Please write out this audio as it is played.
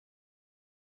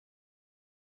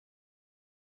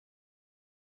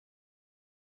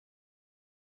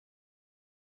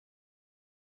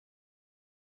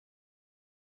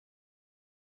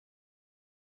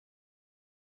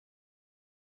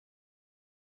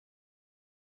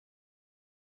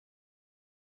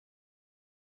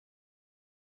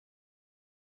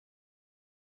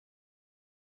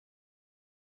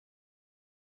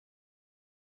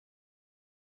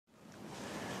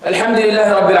الحمد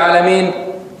لله رب العالمين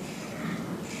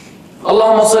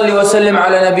اللهم صل وسلم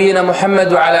على نبينا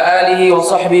محمد وعلى آله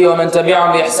وصحبه ومن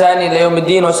تبعهم بإحسان إلى يوم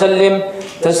الدين وسلم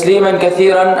تسليما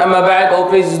كثيرا. أما بعد, all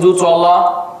praise is due to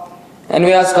Allah, and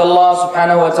we ask Allah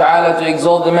subhanahu wa ta'ala to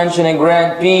exalt the mention and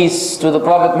grant peace to the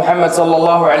Prophet Muhammad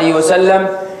sallallahu alaihi wasallam,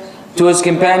 to his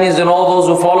companions and all those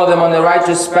who follow them on the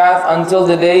righteous path until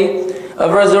the day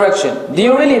of resurrection. Do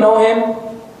you really know him?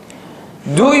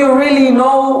 Do you really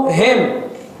know him?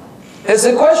 It's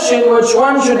a question which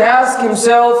one should ask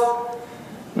himself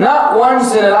not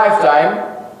once in a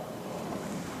lifetime,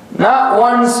 not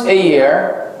once a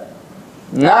year,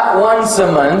 not once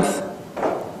a month.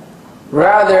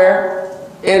 Rather,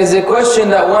 it is a question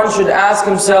that one should ask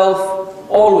himself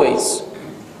always,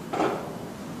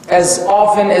 as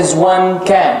often as one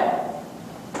can.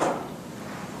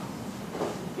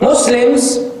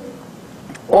 Muslims,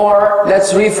 or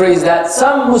let's rephrase that,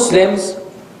 some Muslims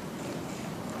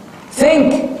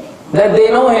think that they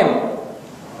know him,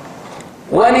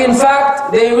 when in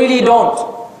fact they really don't.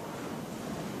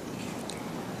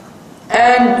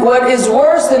 And what is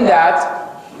worse than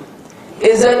that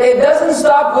is that it doesn't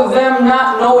stop with them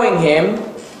not knowing him.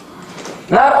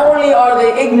 Not only are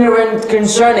they ignorant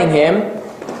concerning him,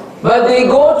 but they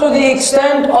go to the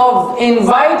extent of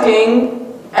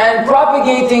inviting and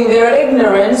propagating their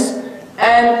ignorance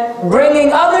and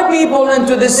bringing other people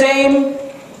into the same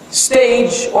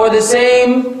stage or the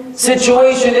same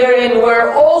situation they're in,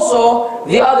 where also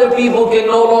the other people can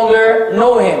no longer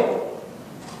know him.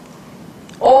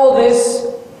 All this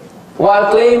while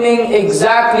claiming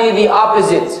exactly the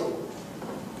opposite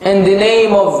in the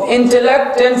name of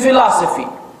intellect and philosophy.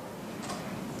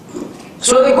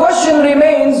 So the question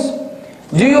remains,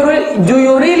 do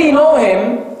you really know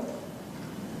him?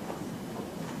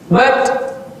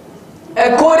 But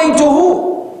according to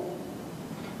who?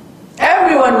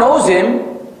 Everyone knows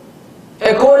him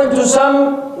according to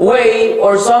some way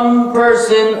or some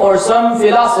person or some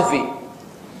philosophy.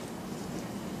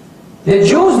 The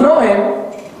Jews know him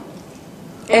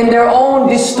in their own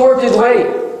distorted way.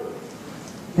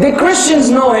 The Christians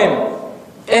know him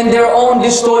in their own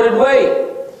distorted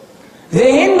way. The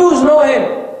Hindus know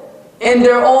him in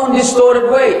their own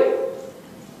distorted way.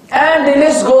 And the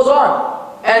list goes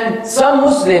on. And some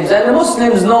Muslims, and the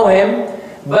Muslims know him,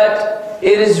 but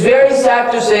it is very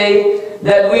sad to say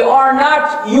that we are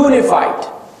not unified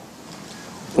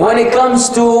when it comes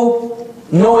to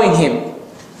knowing him.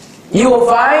 You will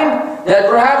find that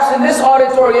perhaps in this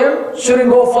auditorium, shouldn't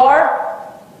go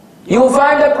far, you will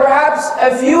find that perhaps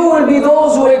a few will be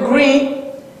those who agree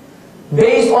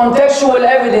based on textual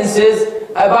evidences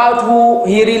about who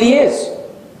he really is.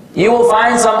 You will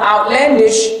find some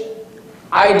outlandish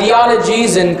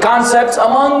ideologies and concepts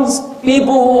amongst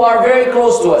people who are very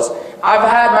close to us. I've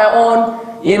had my own,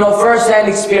 first-hand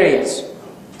experience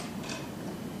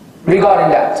regarding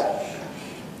that.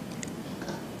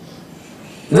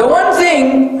 The one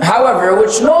thing, however,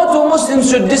 which no two Muslims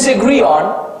should disagree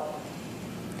on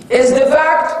is the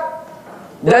fact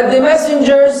that the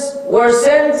messengers were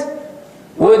sent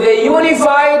with a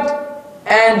unified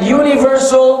and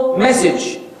universal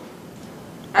message.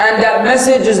 And that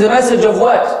message is the message of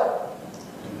what?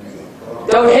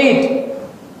 Tawheed.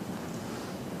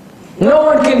 No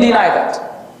one can deny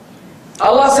that.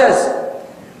 Allah says,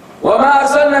 وَمَا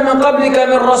أَرْسَلْنَا مِنْ قَبْلِكَ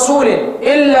مِنْ رَسُولٍ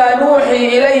إِلَّا نُوحِي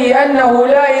إِلَيْهِ أَنَّهُ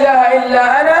لَا إِلَهَ إِلَّا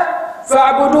أَنَا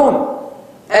فَاعْبُدُونَ.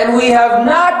 And we have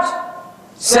not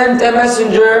sent a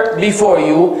messenger before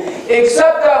you,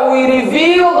 except that we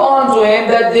revealed unto him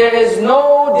that there is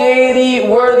no deity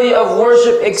worthy of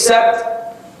worship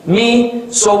except me,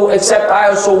 except I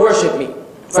also worship me.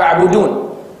 فَاعْبُدُونَ.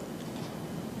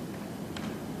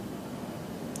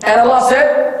 And Allah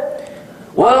said,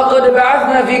 وَلَقَدْ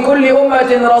بَعَثْنَا فِي كُلِّ أُمَّةٍ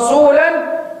رَسُولًا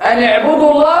أَنِ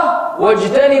اعْبُدُوا اللَّهَ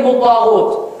وَاجْتَنِبُوا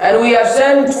الطَّاغُوتَ. And we have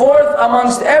sent forth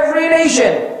amongst every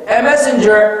nation a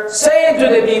messenger saying to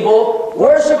the people,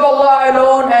 worship Allah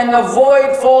alone and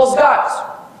avoid false gods.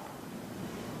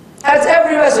 That's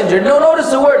every messenger. Now notice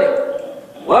the wording.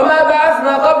 وَمَا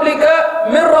بَعَثْنَا قَبْلِكَ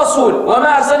مِنْ رَسُولٍ وَمَا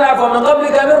أَرْسَلْنَا مِنْ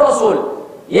قَبْلِكَ مِنْ رَسُولٍ.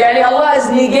 Yani Allah is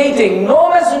negating no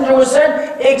messenger was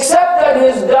sent except that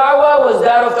his da'wah was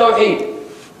that of Tawheed.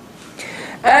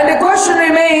 And the question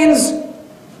remains,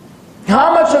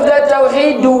 how much of that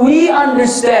Tawheed do we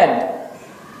understand?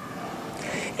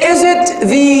 Is it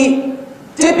the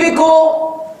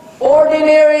typical,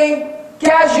 ordinary,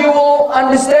 casual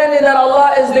understanding that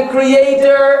Allah is the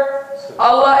creator,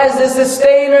 Allah is the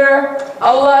sustainer,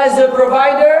 Allah is the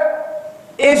provider?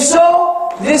 If so,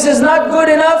 this is not good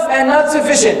enough and not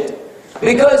sufficient.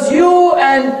 Because you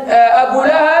and Abu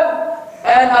Lahab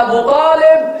and Abu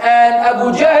Talib and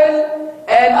Abu Jahl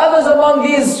and others among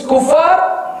these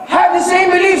kuffar had the same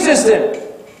belief system.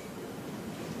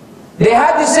 They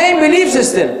had the same belief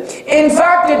system. In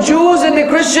fact, the Jews and the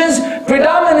Christians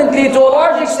predominantly, to a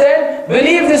large extent,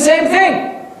 believe the same thing.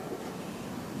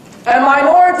 A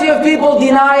minority of people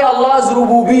deny Allah's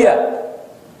rububiyyah.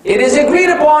 It is agreed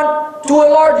upon to a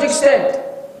large extent.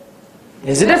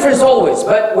 There's a difference always,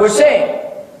 but we're saying,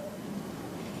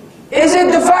 is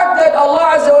it the fact that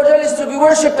Allah Azza wa Jalla is to be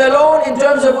worshipped alone in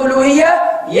terms of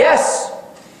uluhiyyah? Yes.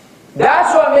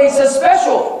 That's what makes us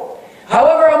special.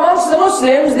 However, amongst the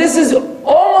Muslims, this is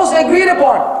almost agreed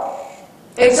upon.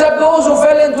 Except those who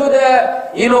fell into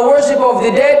the worship of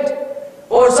the dead,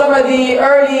 or some of the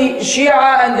early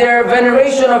Shia and their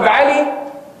veneration of Ali,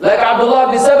 like Abdullah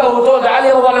ibn Saba, who told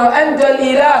Ali, "Anta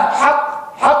al-ilah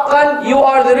haqqan, you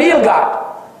are the real God."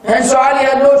 And so Ali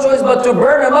had no choice but to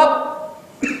burn him up,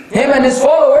 him and his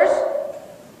followers,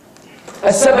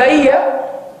 as-Sabaiyya.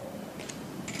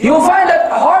 You will find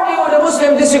that hardly would a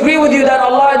Muslim disagree with you that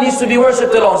Allah needs to be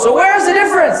worshipped alone. So where is the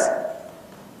difference?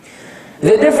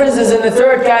 The difference is in the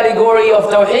third category of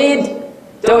Tawheed,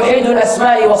 Tawheed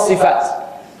al-Asma'i wa-Sifat.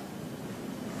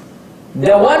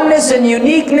 The oneness and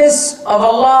uniqueness of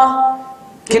Allah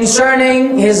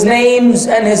concerning His names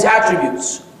and His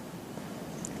attributes.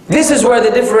 This is where the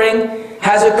differing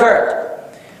has occurred.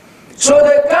 So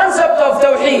the concept of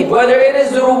Tawheed, whether it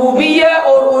is the Rububiyyah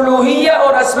or Uluhiyyah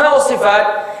or Asma' wa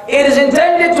Sifat, it is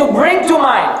intended to bring to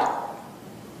mind,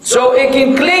 so it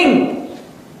can cling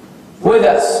with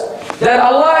us, that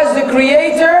Allah is the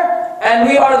Creator and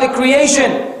we are the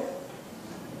creation.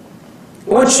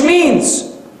 Which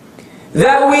means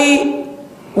that we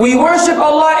worship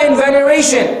Allah in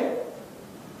veneration,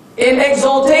 in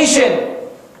exaltation,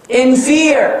 in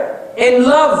fear, in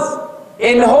love,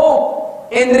 in hope,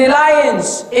 in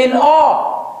reliance, in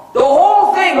awe. The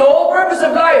whole thing, the whole purpose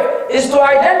of life is to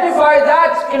identify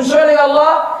that concerning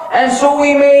Allah, and so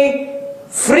we may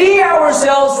free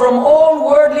ourselves from all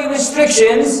worldly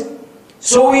restrictions,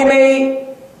 so we may,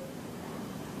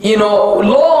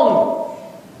 long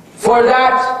for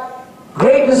that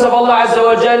greatness of Allah Azza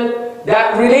wa Jal,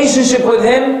 that relationship with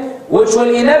Him, which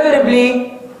will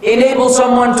inevitably enable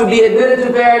someone to be admitted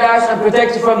to paradise and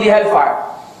protected from the hellfire.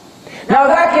 Now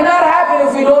that cannot happen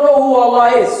if we don't know who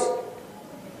Allah is.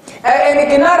 And it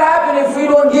cannot happen if we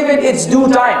don't give it its due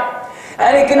time.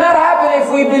 And it cannot happen if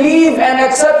we believe and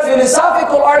accept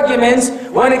philosophical arguments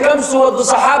when it comes to what the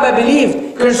Sahaba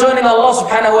believed concerning Allah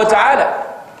subhanahu wa ta'ala.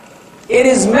 It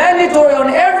is mandatory on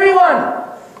everyone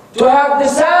to have the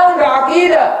sound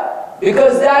aqidah,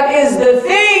 because that is the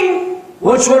thing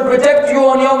which will protect you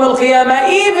on Yawm al-Qiyamah,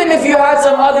 even if you had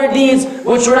some other deeds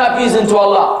which were not pleasing to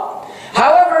Allah.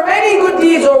 However, many good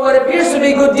deeds, or what appears to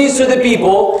be good deeds to the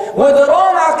people, with the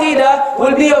wrong aqidah,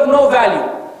 will be of no value.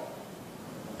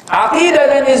 Aqidah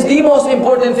then is the most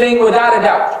important thing without a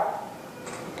doubt.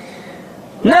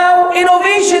 Now,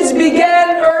 innovations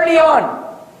began early on.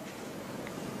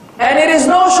 And it is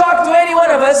no shock to any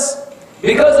one of us,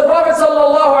 because the Prophet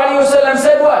ﷺ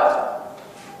said what?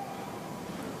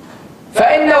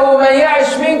 فَإِنَّهُ مَنْ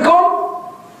يَعِشْ مِنْكُمْ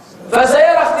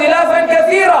فَسَيَرَ اخْتِلَافًا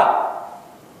كَثِيرًا.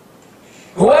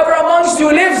 Whoever amongst you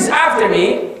lives after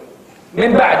me,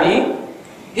 min ba'di,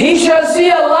 he shall see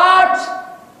a lot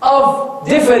of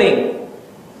differing,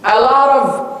 a lot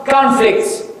of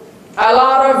conflicts, a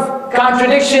lot of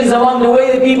contradictions among the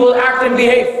way the people act and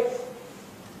behave.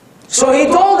 So he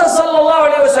told us sallallahu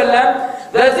alayhi wa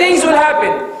sallam that things will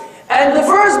happen. And the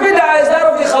first bid'ah is that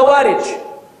of the Khawarij,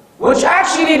 which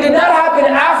actually did not happen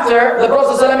after the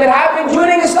Prophet ﷺ, it happened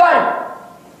during his time.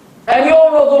 And you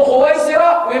all know Dhul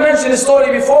Khuwaysira, we mentioned the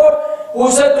story before, who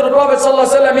said to the Prophet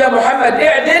ﷺ, Ya Muhammad,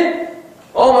 i'dil,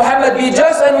 O Muhammad, be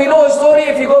just. And we know his story,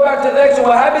 if you go back to the lecture,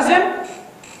 Wahhabism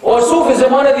or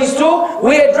Sufism, one of these two,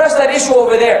 we addressed that issue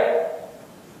over there.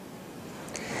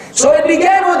 So it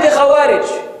began with the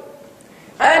Khawarij.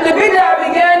 And the bid'ah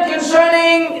began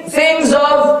concerning things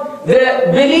of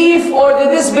the belief or the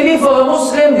disbelief of a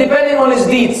Muslim depending on his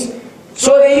deeds.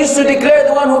 So they used to declare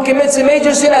the one who commits a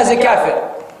major sin as a kafir.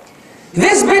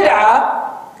 This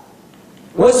bid'ah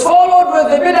was followed with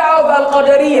the bid'ah of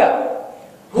Al-Qadariyah,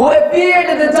 who appeared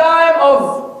at the time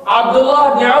of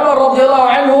Abdullah ibn Umar radiallahu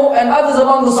anhu and others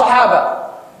among the Sahaba,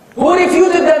 who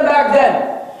refuted them back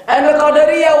then. And the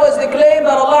Qadariyah was the claim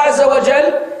that Allah Azza wa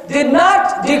Jal did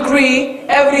not decree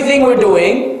everything we're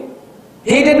doing.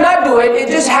 He did not do it, it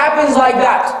just happens like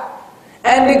that.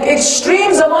 And the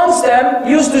extremes amongst them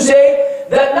used to say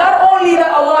that not only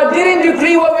that Allah didn't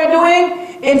decree what we're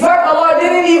doing, in fact Allah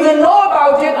didn't even know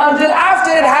about it until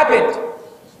after it happened,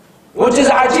 which is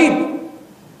ajib.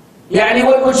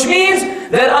 Which means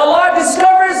that Allah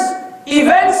discovers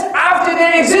events after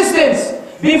their existence.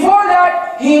 Before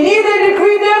that, He neither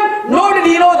decreed them, nor did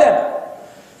He know them.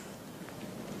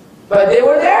 But they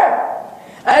were there.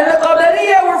 And the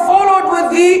Qadariyah were followed with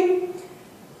the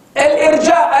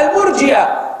Al-Irja,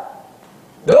 Al-Murji'ah.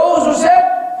 Those who said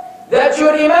that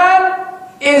your Iman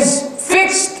is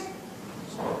fixed,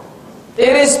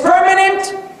 it is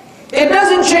permanent, it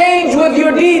doesn't change with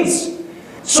your deeds.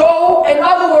 So, in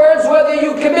other words, whether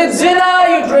you commit zina,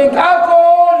 you drink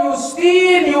alcohol, you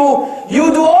steal,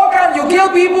 you do all kinds, you kill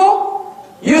people,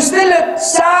 you're still a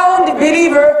sound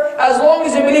believer as long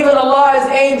as you believe in Allah, His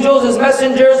angels, His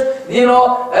messengers, you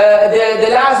know, the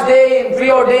last day, and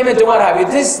preordainment and what have you.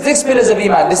 This 6 pillars of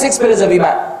Iman, the 6 pillars of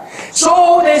Iman.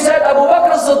 So they said Abu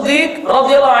Bakr as-Siddiq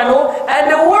radiallahu anhu and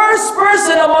the worst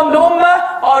person among the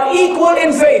Ummah are equal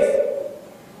in faith.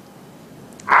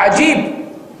 Ajib.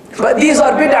 But these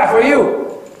are bid'ah for you.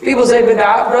 People say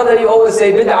bid'ah, brother, you always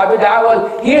say bid'ah, bid'ah.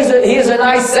 Well, here's a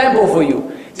nice sample for you.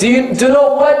 To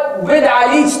know what bid'ah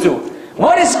leads to.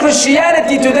 What is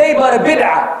Christianity today but a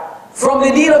bid'ah from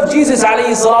the deen of Jesus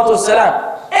alayhi salatu wasalam?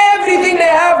 Everything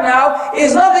they have now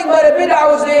is nothing but a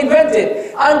bid'ah which they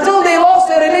invented until they lost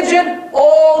their religion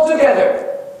altogether.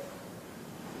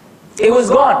 It was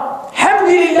gone.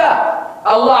 Alhamdulillah,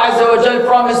 Allah Azza wa Jal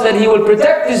promised that He will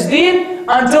protect His deen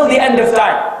until the end of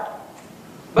time.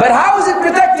 But how is it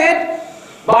protected?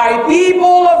 By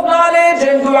people of knowledge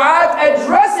and du'at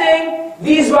addressing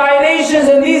these violations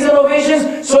and these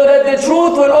innovations so that the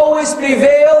truth will always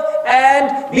prevail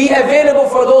and be available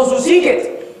for those who seek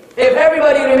it. If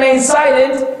everybody remains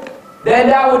silent, then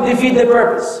that would defeat the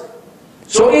purpose.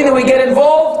 So either we get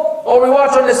involved or we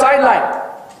watch on the sideline.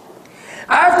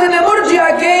 After the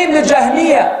Murji'ah came the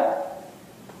Jahmiyyah.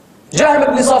 Jahm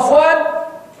ibn Safwan,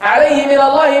 alayhi min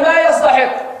Allahi ma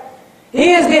yastahiq.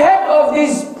 He is the head of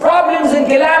these problems and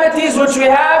calamities which we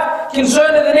have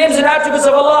concerning the names and attributes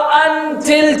of Allah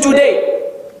until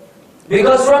today.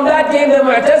 Because from that came the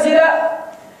Mu'tazila,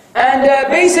 and the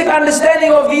basic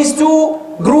understanding of these two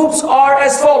groups are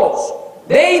as follows.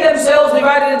 They themselves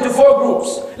divided into 4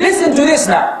 groups. Listen to this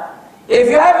now. If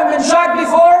you haven't been shocked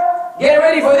before, get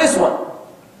ready for this one.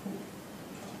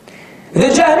 The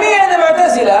Jahmiyyah and the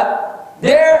Mu'tazila,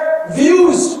 their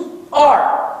views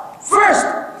are, first,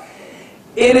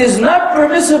 it is not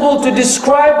permissible to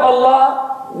describe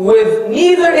Allah with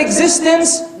neither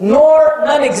existence nor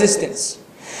non-existence.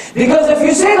 Because if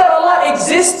you say that Allah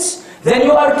exists, then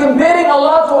you are comparing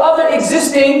Allah to other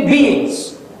existing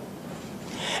beings.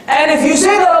 And if you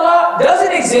say that Allah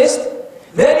doesn't exist,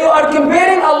 then you are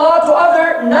comparing Allah to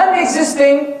other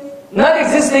non-existing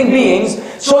beings.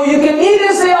 So you can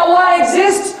neither say Allah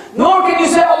exists, nor can you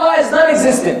say Allah is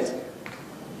non-existent.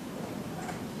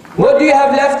 What do you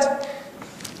have left?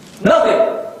 Nothing.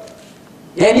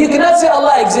 And you cannot say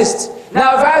Allah exists.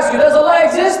 Now if I ask you, does Allah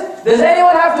exist? Does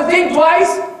anyone have to think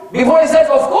twice before he says,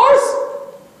 of course?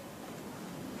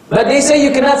 But they say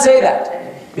you cannot say that.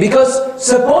 Because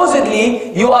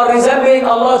supposedly you are resembling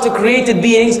Allah to created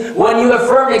beings when you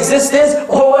affirm existence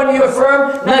or when you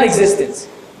affirm non-existence.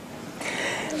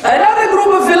 Another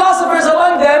group of philosophers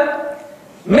among them,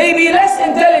 maybe less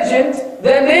intelligent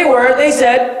than they were, they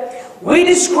said, we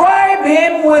describe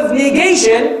Him with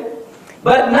negation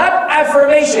but not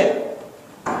affirmation.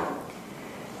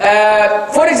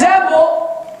 For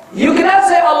example, you cannot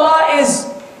say Allah is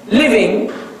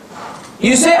living.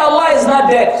 You say Allah is not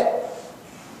dead.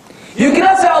 You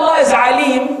cannot say Allah is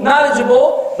alim,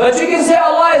 knowledgeable, but you can say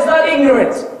Allah is not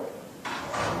ignorant.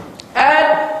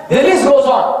 And the list goes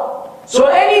on. So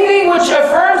anything which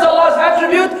affirms Allah's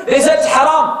attribute, they say it's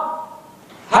haram.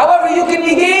 However, you can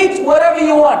negate whatever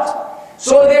you want.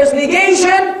 So there's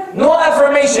negation, no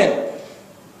affirmation.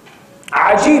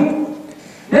 Ajib.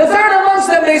 The third amongst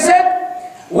them, they said,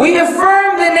 we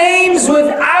affirm the names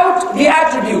without the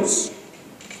attributes.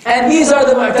 And these are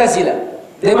the Mu'tazila.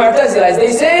 The Mu'tazilas,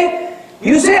 they say,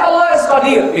 you say Allah is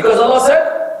Qadir, because Allah said,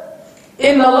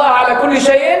 Inna Allah ala kulli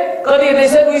shay'in Qadir. They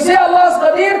said, we say Allah is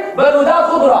Qadir, but without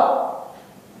Qudra.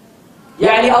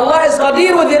 Yani Allah is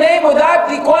Qadir with the name without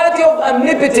the quality of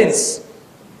omnipotence.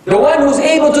 The one who's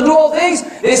able to do all things.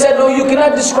 They said, no, you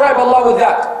cannot describe Allah with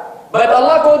that. But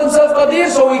Allah called Himself Qadir,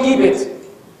 so we keep it.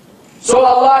 So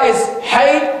Allah is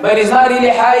Hayy, but He's not really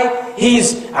Hayy.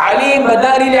 He's Alim, but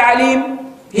not really Alim.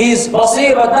 He's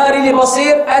Basir, but not really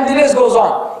Basir. And the list goes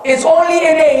on. It's only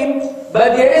a name,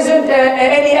 but there isn't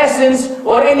any essence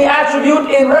or any attribute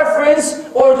in reference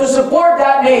or to support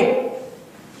that name.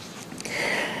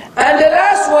 And the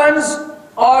last ones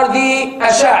are the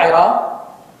Ash'a'ira,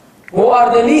 who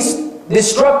are the least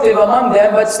destructive among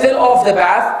them, but still off the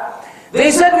path.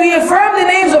 They said, we affirm the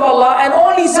names of Allah and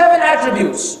only 7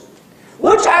 attributes.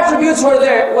 Which attributes were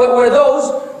there? Were those?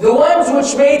 The ones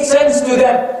which made sense to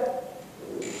them.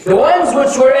 The ones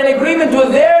which were in agreement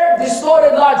with their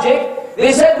distorted logic,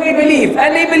 they said we believe.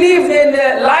 And they believed in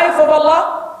the life of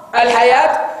Allah,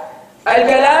 al-hayat,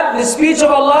 al-kalam, the speech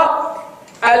of Allah,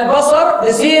 al-basar,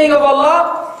 the seeing of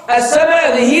Allah,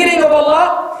 al-sama', the hearing of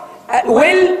Allah,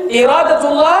 will,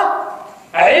 iradatullah,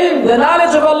 ilm, the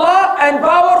knowledge of Allah, and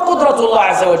power, qudratullah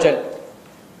azza wa jal.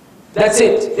 That's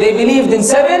it. They believed in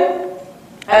 7,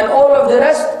 and all of the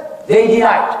rest, they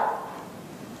denied.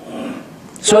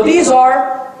 So these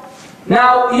are,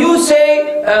 now you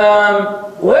say,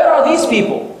 where are these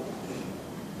people?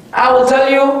 I will tell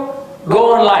you,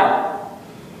 go online.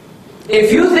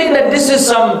 If you think that this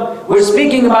is we're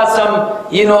speaking about some,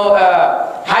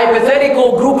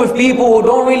 hypothetical group of people who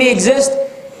don't really exist,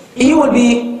 you'll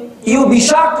be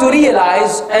shocked to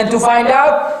realize and to find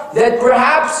out that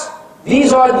perhaps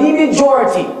these are the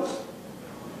majority.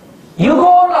 You go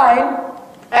online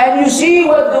and you see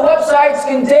what the websites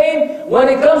contain when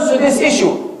it comes to this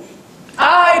issue.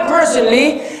 I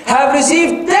personally have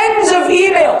received tens of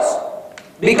emails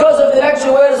because of the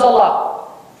lecture, Where is Allah?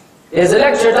 There's a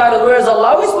lecture titled, Where is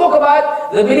Allah? We spoke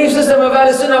about the belief system of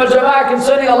Ahl-Sunnah wal Jama'ah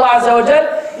concerning Allah Azza wa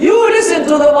Jal. You listen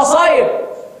to the masayib,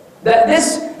 that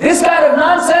this kind of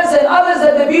nonsense and others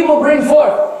that the people bring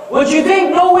forth, which you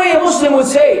think no way a Muslim would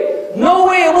say, no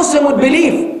way a Muslim would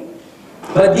believe.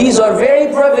 But these are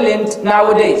very prevalent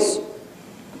nowadays.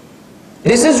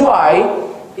 This is why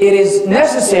it is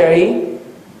necessary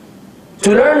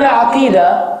to learn the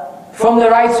Aqidah from the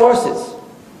right sources.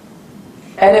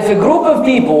 And if a group of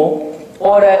people,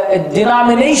 or a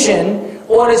denomination,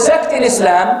 or a sect in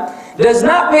Islam does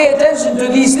not pay attention to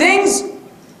these things,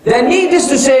 then needless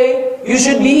to say, you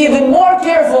should be even more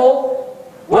careful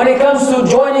when it comes to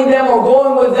joining them, or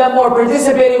going with them, or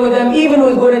participating with them, even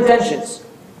with good intentions.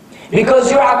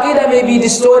 Because your Aqidah may be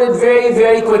distorted very,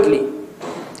 very quickly.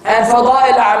 And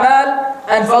Fada'il A'mal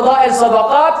and Fada'il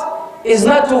Sadaqat is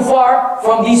not too far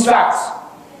from these facts.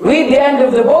 Read the end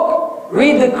of the book,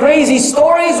 read the crazy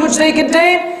stories which they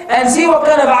contain, and see what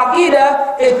kind of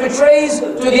Aqidah it portrays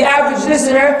to the average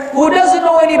listener who doesn't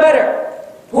know any better.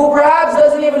 Who perhaps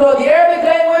doesn't even know the Arabic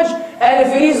language, and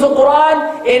if he reads the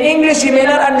Qur'an in English, he may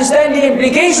not understand the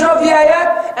implication of the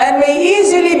ayat, and may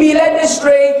easily be led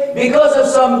astray because of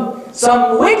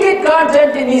some wicked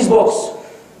content in these books.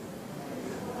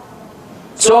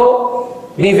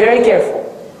 So, be very careful.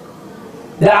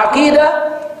 The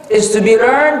Aqidah is to be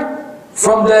learned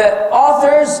from the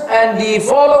authors and the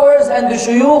followers and the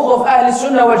shuyukh of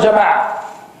Ahl-Sunnah wal Jama'ah.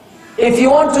 If you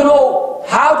want to know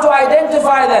how to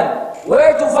identify them,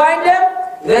 where to find them,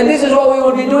 then this is what we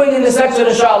will be doing in this lecture,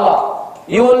 inshallah.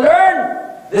 You will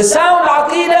learn the sound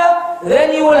Aqidah,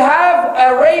 then you will have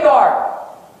a radar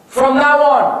from now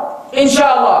on,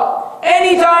 inshallah.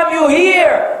 Anytime you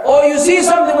hear or you see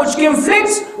something which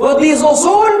conflicts with these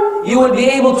usul, you will be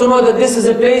able to know that this is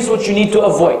a place which you need to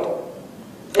avoid.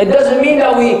 It doesn't mean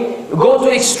that we go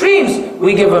to extremes.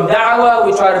 We give him da'wah,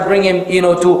 we try to bring him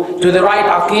to the right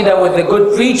aqidah with the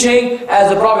good preaching, as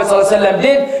the Prophet ﷺ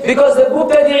did, because the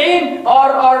mubtadi'een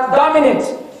are dominant.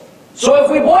 So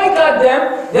if we boycott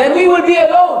them, then we will be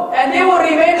alone, and they will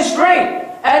remain astray.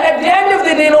 And at the end of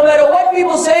the day, no matter what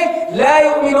people say, لا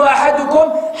يؤمن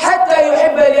أحدكم حتى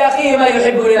يحب لأخيه ما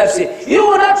يحب لنفسه. You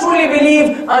will not truly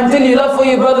believe until you love for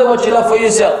your brother what you love for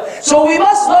yourself. So we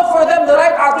must love for them the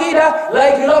right aqidah,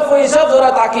 like you love for yourself the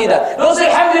right aqidah. Don't say,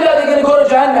 alhamdulillah, they're going to go to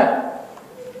Jahannam.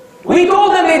 We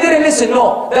told them, they didn't listen.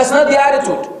 No, that's not the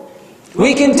attitude.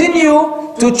 We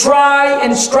continue to try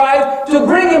and strive to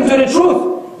bring him to the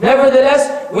truth.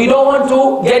 Nevertheless, we don't want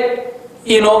to get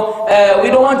we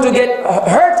don't want to get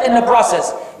hurt in the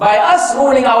process by us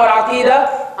ruling our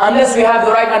aqidah unless we have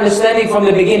the right understanding from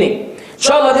the beginning.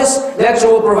 Inshallah, this lecture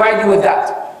will provide you with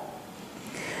that.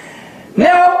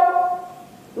 Now,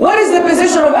 what is the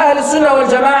position of Ahl-Sunnah wal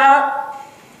Jama'ah?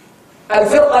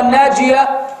 Al-Firqa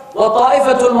al-Najiyah wa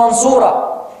Ta'ifatul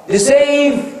Mansura, the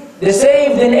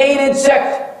saved and aided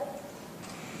sect.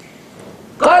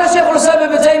 قال الشيخ الإسلام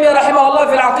ابن تيمية رحمه الله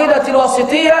في العقيدة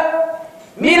الواسطية: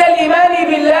 من الإيمان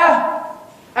بالله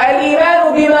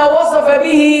الإيمان بما وصف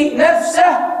به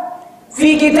نفسه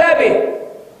في كتابه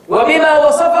وبما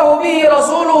وصفه به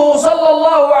رسوله صلى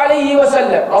الله عليه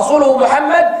وسلم. رسوله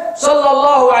محمد صلى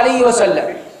الله عليه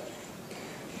وسلم.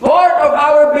 Part of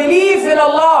our belief in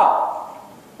Allah.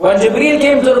 When Jibreel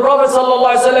came to the Prophet صلى الله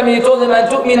عليه وسلم, he told him أن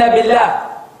تؤمن بالله.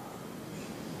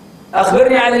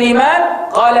 أخبرني عن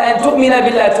الإيمان. قال أن تؤمن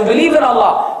بالله, to believe in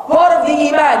Allah. Part of the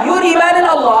iman, your iman in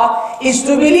Allah, is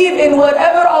to believe in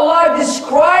whatever Allah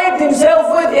described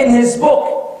Himself with in His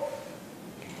book.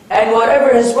 and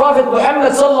whatever His Prophet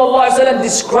Muhammad ﷺ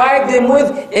described Him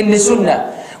with in the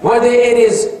Sunnah. Whether it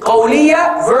is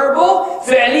qawliya, verbal,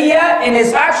 fi'liya, in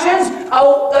His actions,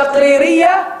 or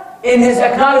taqreeriya, in His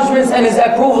acknowledgements and His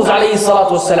approvals, alayhi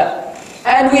salatu wasalam.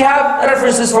 And we have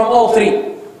references from all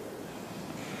three.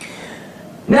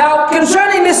 Now,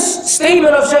 concerning this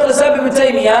statement of Shaykh al-Islam ibn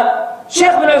Taymiyyah,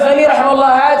 Shaykh ibn Uthaymeen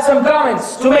rahimahullah had some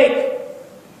comments to make.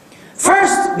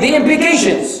 First, the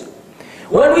implications.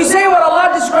 When we say what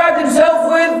Allah described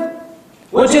Himself with,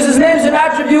 which is His names and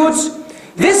attributes,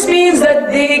 this means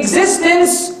that the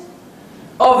existence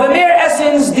of a mere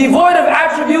essence devoid of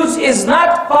attributes is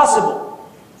not possible.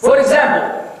 For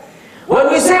example, when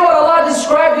we say what Allah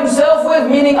described Himself with,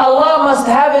 meaning Allah must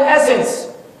have an essence,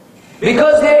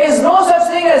 because there is no such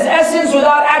thing as essence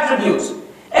without attributes.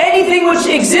 Anything which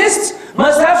exists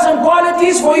must have some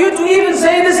qualities for you to even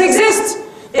say this exists.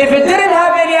 If it didn't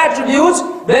have any attributes,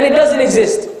 then it doesn't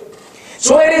exist.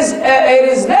 So it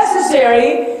is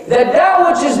necessary that that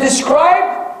which is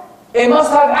described, it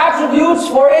must have attributes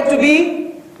for it to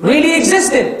be really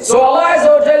existent. So Allah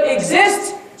Azza wa Jal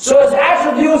exists, so His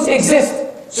attributes exist,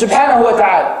 subhanahu wa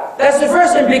ta'ala. That's the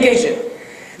first implication.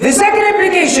 The second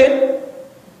implication,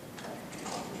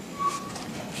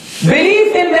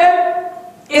 belief in them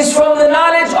is from the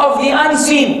knowledge of the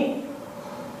unseen.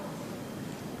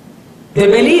 The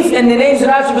belief in the names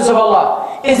and attributes of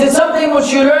Allah. Is it something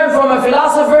which you learn from a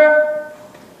philosopher?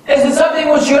 Is it something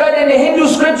which you read in the Hindu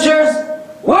scriptures?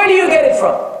 Where do you get it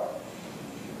from?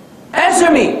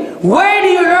 Answer me. Where do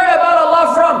you learn about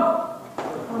Allah from?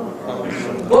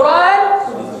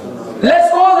 Quran?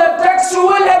 Let's call them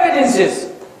textual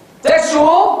evidences.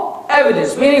 Textual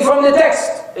evidence, meaning from the text.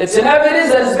 It's an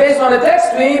evidence that is based on the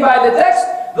text, meaning by the text,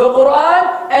 the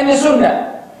Quran and the Sunnah.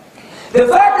 The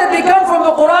fact that they come from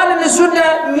the Quran and the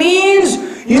Sunnah means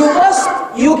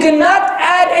you cannot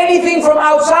add anything from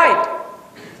outside.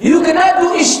 You cannot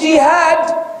do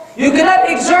ijtihad. You cannot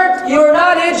exert your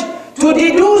knowledge to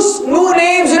deduce new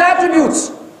names and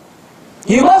attributes.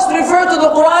 You must refer to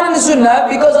the Quran and the Sunnah,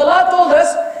 because Allah told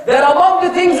us that among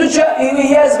the things which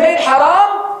He has made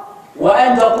haram,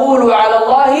 وَأَن تَقُولُوا عَلَى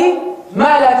اللَّهِ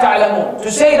مَا لَا تَعْلَمُونَ,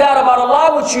 to say that about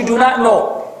Allah which you do not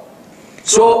know.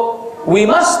 So we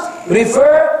must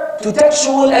refer to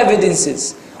textual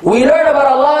evidences. We learn about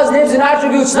Allah's names and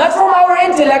attributes not from our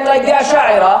intellect like the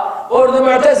Ash'ira or the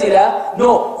Mu'tazila,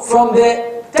 no, from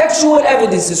the textual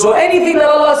evidences. So anything that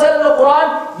Allah said in the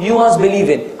Quran, you must believe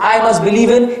in. I must believe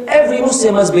in. Every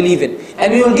Muslim must believe in.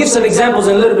 And we will give some examples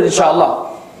in a little bit,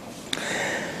 inshallah.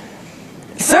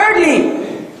 Thirdly,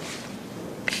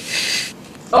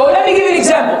 let me give you an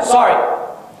example. Sorry.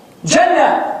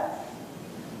 Jannah.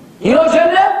 You know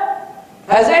Jannah?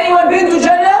 Has anyone been to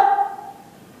Jannah?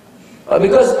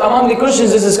 Because among the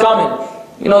Christians this is common.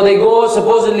 You know, they go,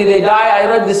 supposedly they die. I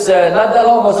read this not that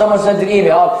long ago, someone sent an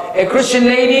email. A Christian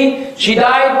lady, she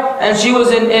died and she was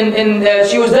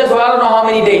she was dead for I don't know how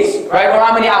many days, right? Or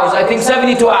how many hours. I think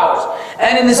 72 hours.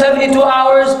 And in the 72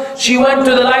 hours, she went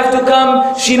to the life to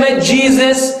come. She met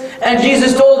Jesus. And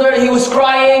Jesus told her, He was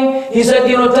crying. He said,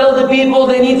 you know, tell the people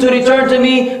they need to return to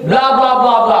me. Blah, blah,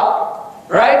 blah, blah.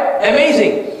 Right?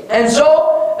 Amazing. And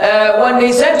so, when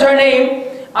they sent her name,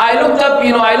 I looked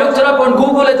it up on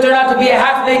Google. It turned out to be a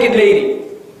half-naked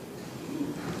lady.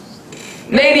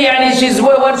 Lady, and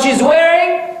what she's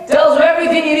wearing tells you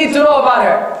everything you need to know about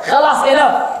her. Khalas,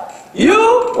 enough.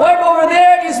 You went over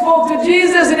there and you spoke to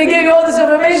Jesus and He gave you all this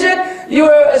information. You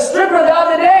were a stripper the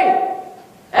other day.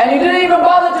 And you didn't even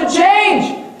bother to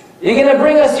change. You're going to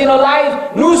bring us,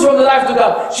 live news from the life to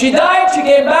come. She died, she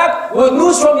came back with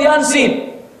news from the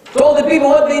unseen. Told the people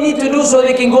what they need to do so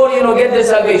they can go, get their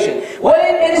salvation. Well,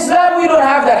 in Islam, we don't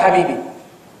have that, Habibi.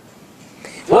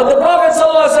 What the Prophet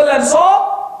ﷺ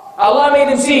saw, Allah made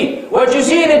him see. What you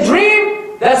see in a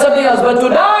dream, that's something else. But to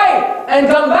die and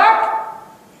come back,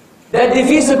 that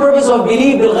defeats the purpose of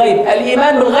belief bil-ghayb.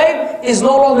 Al-iman bil-ghayb is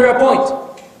no longer a point.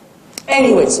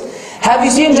 Anyways, have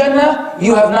you seen Jannah?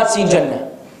 You have not seen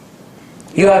Jannah.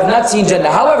 You have not seen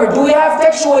Jannah. However, do we have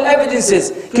textual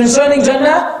evidences concerning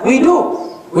Jannah? We do.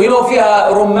 We know فيها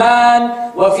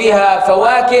رمان وفيها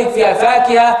فواكه فيها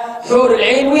فاكهة حور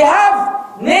العين. We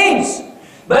have names.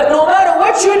 But no matter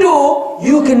what you do,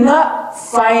 you cannot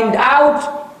find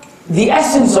out the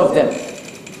essence of them.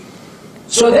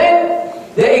 So then,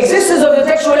 the existence of the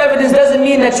textual evidence doesn't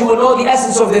mean that you will know the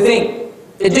essence of the thing.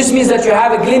 It just means that you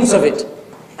have a glimpse of it.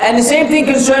 And the same thing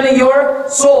concerning your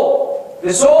soul.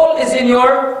 The soul is in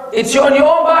it's on your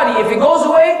own body. If it goes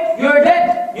away, you're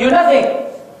dead. You're nothing.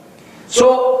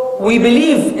 So we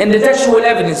believe in the textual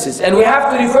evidences, and we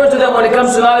have to refer to them when it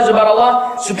comes to knowledge about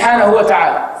Allah subhanahu wa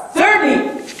ta'ala.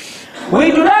 Thirdly,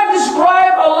 We do not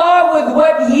describe Allah with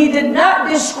what He did not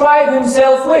describe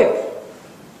Himself with.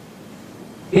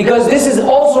 Because this is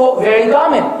also very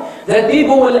common, that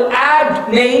people will add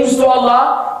names to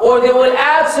Allah, or they will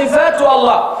add sifat to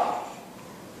Allah.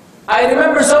 I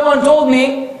remember someone told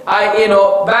me,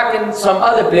 back in some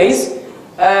other place,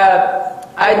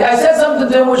 I said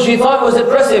something to him which he thought was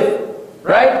oppressive,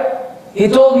 right? He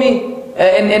told me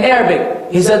in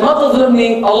Arabic, he said, "Ma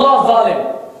tadhlimni, Allah zalim."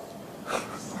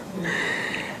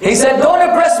 He said, "Don't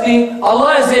oppress me,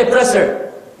 Allah is the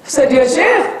oppressor." I said, "Ya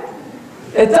Shaykh,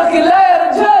 ittaqillah ya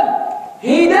rajal."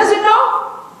 He doesn't know.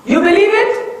 You believe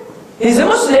it? He's a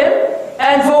Muslim,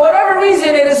 and for whatever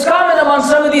reason it is common among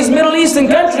some of these Middle Eastern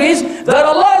countries that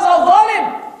Allah is al-zalim.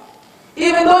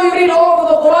 Even though you read all over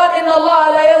the Qur'an, "Inna Allah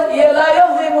la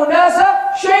yadhlimu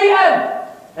nasa shay'an."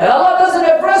 And Allah doesn't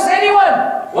oppress anyone.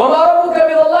 وَمَا رَبُّكَ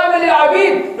بِظَلَّامٍ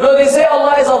لِلْعَبِيدِ. No, they say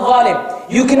Allah is al-zalim.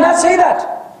 You cannot say that.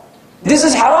 This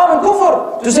is haram and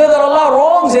kufr, to say that Allah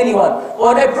wrongs anyone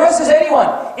or oppresses anyone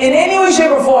in any way,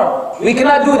 shape or form. We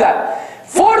cannot do that.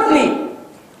 Fourthly,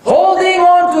 holding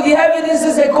on to the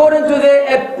evidences according to their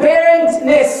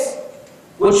apparentness,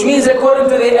 which means according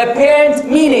to their apparent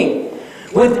meaning,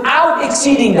 without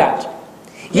exceeding that.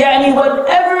 Yani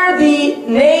whatever the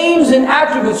names and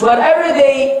attributes, whatever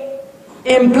they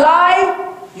imply,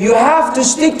 you have to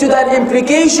stick to that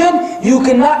implication. You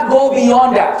cannot go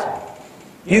beyond that.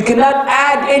 You cannot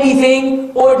add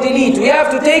anything or delete. We have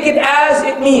to take it as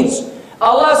it means.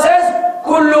 Allah says,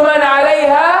 كُلُّ مَنْ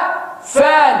عَلَيْهَا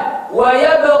فَانٍ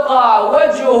وَيَبْقَى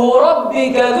وَجْهُ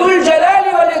رَبِّكَ ذُو الْجَلَالِ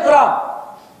وَالْإِكْرَامِ.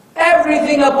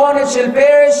 Everything upon it shall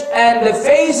perish, and the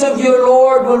face of your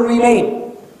Lord will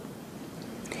remain.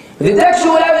 The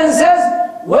textual evidence says,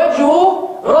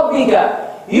 وَجْهُ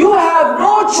رَبِّكَ. You have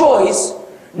no choice,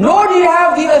 nor do you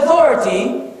have the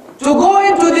authority to go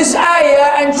into this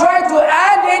ayah and try to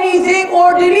add anything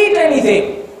or delete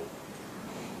anything.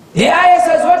 The ayah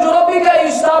says, وَجْهُ رَبِّكَ,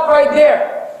 you stop right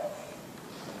there.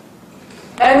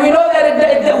 And we know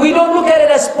that we don't look at it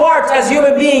as parts, as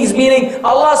human beings, meaning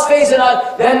Allah's face and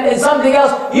then it's something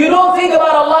else. You don't think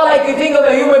about Allah like you think of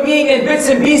a human being in bits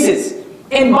and pieces,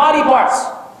 in body parts.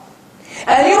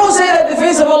 And you don't say that the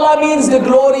face of Allah means the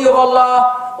glory of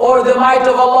Allah, or the might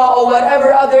of Allah, or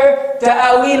whatever other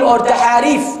ta'awil or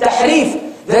tahrif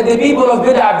that the people of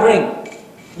bid'ah bring.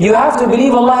 You have to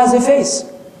believe Allah has a face.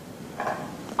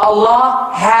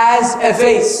 Allah has a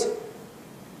face.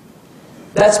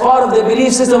 That's part of the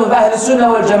belief system of Ahl Sunnah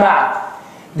wal Jama'ah.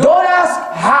 Don't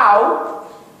ask how,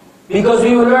 because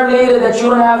we will learn later that you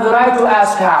don't have the right to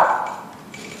ask how.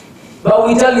 But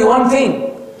we tell you one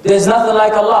thing, there's nothing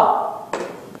like Allah.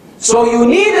 So you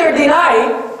neither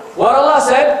deny what Allah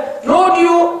said, nor do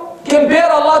you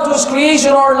compare Allah to His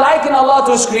creation or liken Allah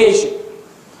to His creation.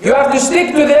 You have to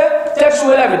stick to the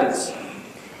textual evidence.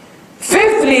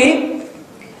 Fifthly,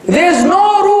 there's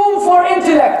no room for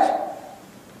intellect.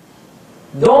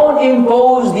 Don't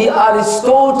impose the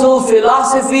Aristotle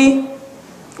philosophy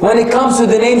when it comes to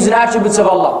the names and attributes of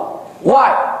Allah.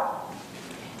 Why?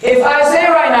 If I say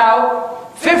right now,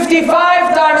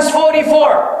 55 times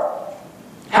 44,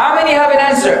 how many have an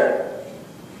answer?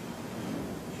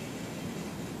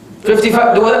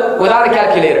 55, without a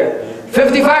calculator.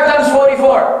 55 times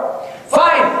 44.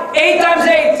 Fine. 8 times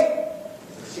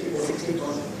 8. 60.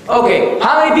 Okay.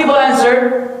 How many people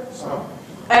answered? Some.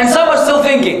 And some are still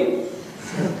thinking.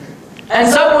 And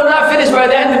some will not finish by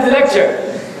the end of the lecture.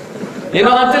 You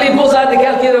know, until he pulls out the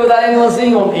calculator without anyone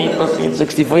seeing him.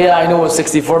 64. Yeah, I know it was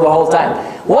 64 the whole time.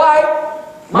 Why?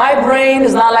 My brain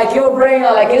is not like your brain,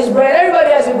 not like his brain.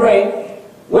 Everybody has a brain,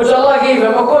 which Allah gave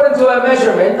him according to a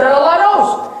measurement that Allah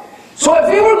knows. So if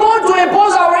we were going to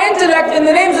impose our intellect in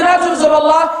the names and attributes of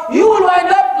Allah, you will wind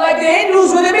up like the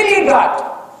Hindus with a million gods.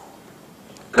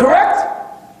 Correct?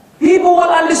 People will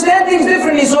understand things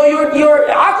differently. So your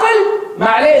aql,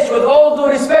 ma'alesh, with all due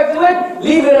respect to it,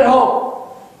 leave it at home.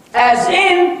 As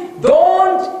in,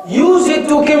 don't use it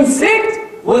to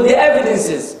conflict with the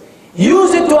evidences.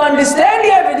 Use it to understand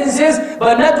the evidences,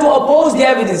 but not to oppose the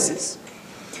evidences.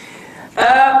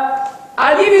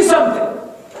 I'll give you something.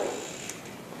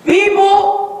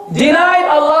 People denied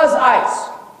Allah's eyes.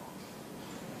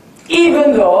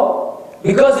 Even though,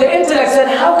 because the intellect said,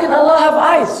 how can Allah have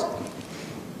eyes?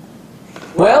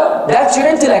 Well, that's your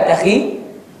intellect, akhi.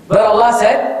 But Allah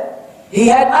said, He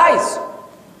had eyes.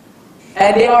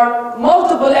 And there are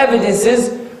multiple evidences,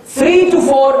 3 to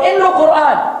 4 in the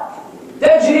Qur'an.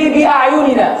 تَجْرِي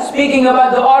بِأَعْيُنِنَا, speaking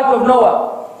about the Ark of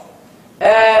Noah.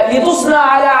 لِتُصْنَعَ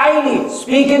عَلَى عَيْنِي,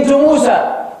 speaking to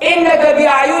Musa. إِنَّكَ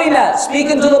بِأَعْيُنِنَا,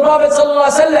 speaking to the Prophet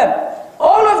ﷺ.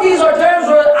 All of these are terms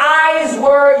where eyes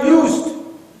were used.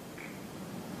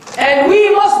 And we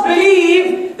must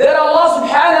believe that Allah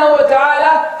subhanahu wa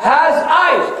ta'ala has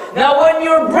eyes. Now when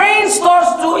your brain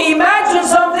starts to imagine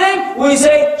something, we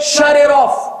say, shut it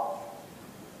off.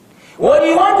 When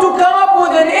you want to come up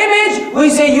with an image, we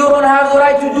say, you don't have the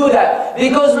right to do that.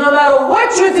 Because no matter what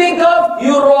you think of,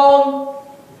 you're wrong.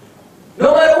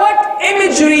 No matter what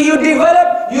imagery you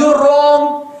develop, you're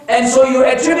wrong. And so you're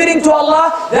attributing to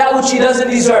Allah that which He doesn't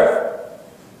deserve.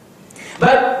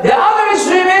 But the other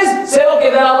extreme is, say, okay,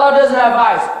 then Allah doesn't have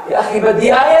eyes. But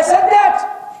the ayah said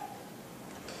that.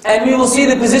 And we will see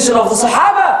the position of the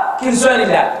Sahaba concerning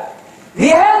that. The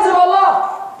hands of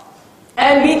Allah.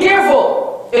 And be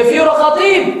careful, if you're a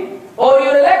khatib or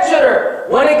you're a lecturer,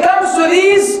 when it comes to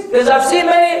these, because I've seen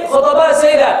many khutabah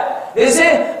say that. They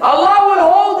say, Allah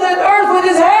will hold the earth with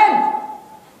His hand.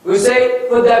 We say,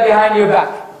 put that behind your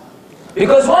back.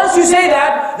 Because once you say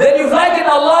that, then you've likened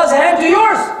Allah's hand to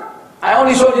yours. I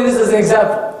only showed you this as an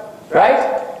example,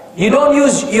 right? You don't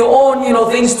use your own,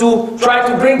 things to try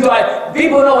to bring to life.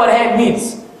 People know what hand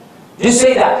means. Just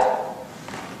say that.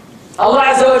 Allah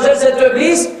Azza wa Jalla said to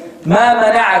Iblis, مَا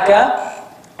مَنَعَكَ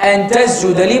أَن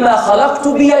تَسْجُدَ لِمَا خَلَقْتُ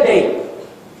بِيَدَيْ.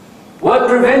 What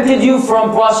prevented you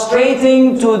from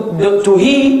prostrating to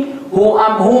He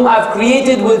whom I've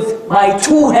created with my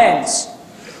two hands?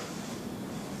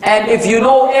 And if you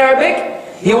know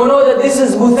Arabic, you will know that this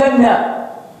is muthanna.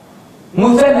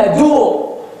 Muthanna,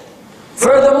 dual.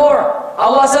 Furthermore,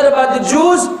 Allah said about the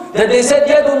Jews that they said,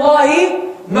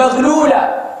 Yadullahi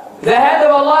maghlula. The hand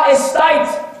of Allah is tight.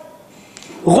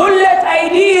 Ghullat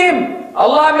aydihim.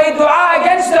 Allah made dua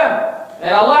against them.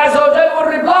 And Allah Azza wa Jalla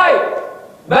will reply.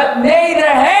 But nay,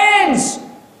 their hands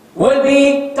will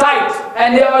be tight.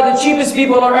 And they are the cheapest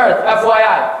people on earth,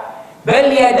 FYI.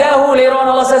 بَلْ يَدَاهُ, later on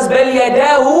Allah says, بَلْ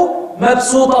يَدَاهُ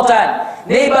مَبْسُوطَةً.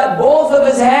 Nay, but both of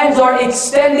His hands are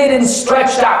extended and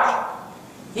stretched out.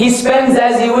 He spends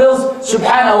as He wills,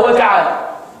 subhanahu wa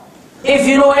ta'ala. If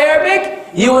you know Arabic,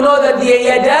 you will know that the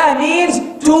yadah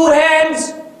means two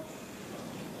hands.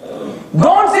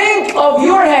 Don't think of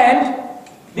your hand,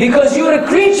 because you're a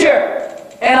creature,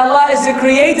 and Allah is the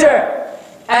creator.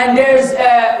 And there's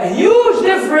a huge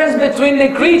difference between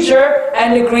the creature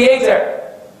and the creator.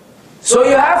 So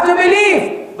you have to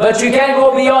believe, but you can't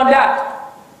go beyond that.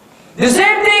 The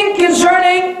same thing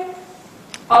concerning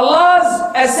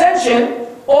Allah's ascension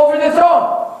over the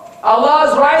throne.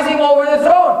 Allah's rising over the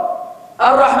throne.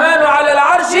 Ar-Rahmanu ala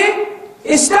al-Arshi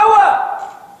istawa.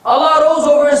 Allah rose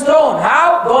over His throne.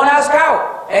 How? Don't ask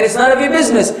how. And it's none of your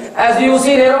business, as you will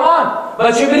see later on.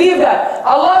 But you believe that.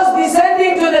 Allah is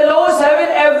descending to the lowest heaven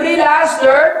every last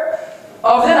third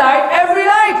of the night, every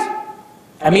night.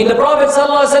 I mean, the Prophet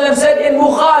ﷺ said in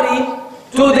Bukhari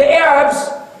to the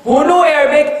Arabs who knew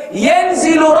Arabic,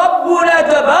 يَنْزِلُ رَبُّنَا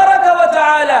تَبَارَكَ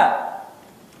وَتَعَالَى.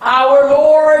 Our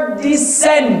Lord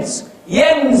descends.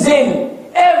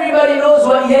 يَنْزِل. Everybody knows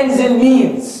what يَنْزِل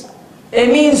means. It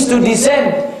means to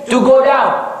descend, to go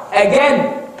down.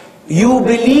 Again, you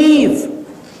believe.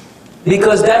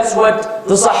 Because that's what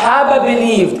the Sahaba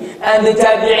believed, and the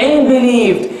Tabi'een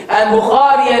believed, and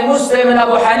Bukhari and Muslim and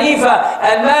Abu Hanifa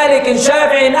and Malik and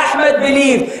Shafi'i and Ahmad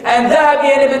believed, and Dhahabi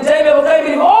and Ibn Taymiyyah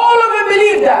believed. All of them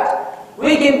believed that.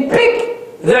 We can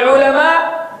pick the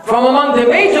ulama from among the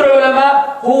major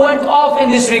ulama who went off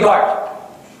in this regard.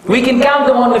 We can count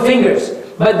them on the fingers.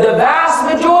 But the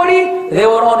vast majority, they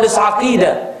were on this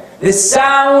aqidah. This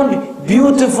sound,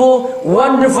 beautiful,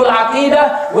 wonderful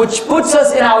aqidah, which puts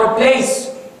us in our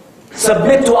place.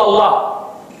 Submit to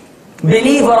Allah.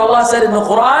 Believe what Allah said in the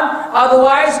Qur'an.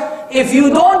 Otherwise, if you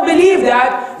don't believe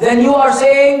that, then you are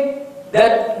saying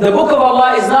that the book of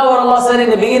Allah is not what Allah said in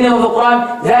the beginning of the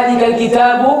Qur'an, ذَلِكَ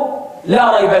الْكِتَابُ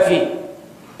لَا رَيْبَ فِيهِ.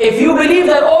 If you believe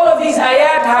that all of these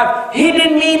ayat have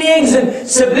hidden meanings and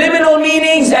subliminal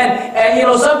meanings and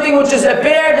something which is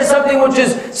apparent and something which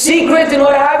is secret and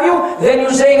what have you, then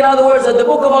you're saying, in other words, that the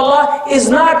book of Allah is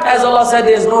not, as Allah said,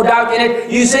 there's no doubt in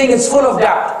it. You're saying it's full of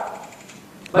doubt.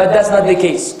 But that's not the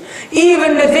case.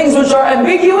 Even the things which are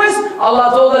ambiguous, Allah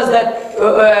told us that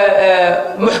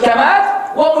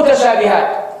muhkamat wa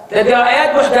mutashabihat. That there are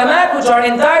ayat muhkamat which are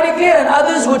entirely clear and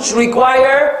others which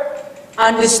require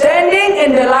understanding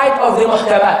in the light of the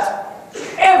muhkamat.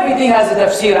 Everything has a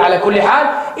tafsir ala kulli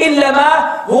hal, illa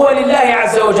ma huwa lillahi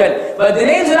azza wa jal. But the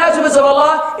names and attributes of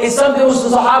Allah is something which the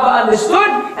Sahaba understood,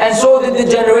 and so did the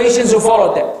generations who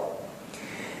followed them.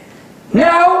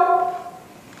 Now,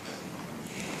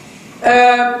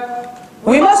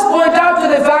 we must point out to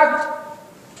the fact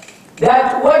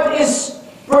that what is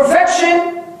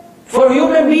perfection for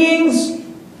human beings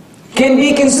can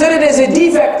be considered as a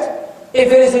defect if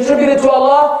it is attributed to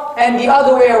Allah, and the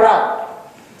other way around.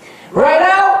 Right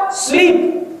now,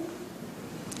 sleep.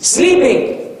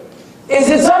 Sleeping. Is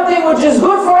it something which is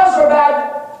good for us or bad?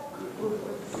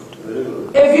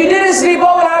 If you didn't sleep,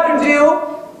 what would happen to you?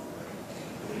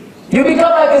 You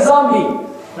become like a zombie,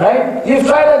 right? You've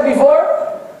tried that before?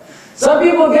 Some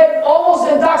people get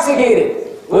almost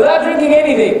intoxicated without drinking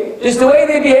anything. Just the way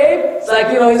they behave, it's like,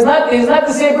 he's not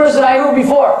the same person I knew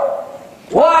before.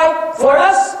 Why? For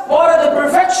us, part of the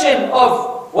perfection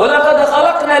of وَلَقَدْ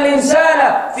خَلَقْنَا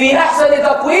الْإِنسَانَ فِي أَحْسَنِ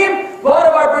تَقْوِيمٍ, part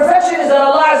of our perfection is that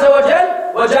Allah Azza wa Jal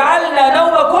وَجَعَلْنَا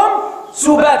نَوْمَكُمْ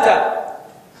سُبَاتًا.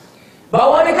 But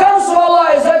when it comes to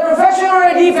Allah, is that perfection or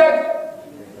a defect?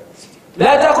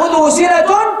 لا تأخذه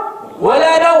سنة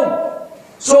ولا نوم.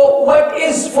 So what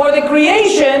is for the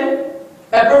creation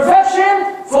a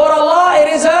perfection, for Allah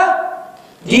it is a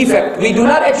defect. We do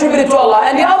not attribute it to Allah.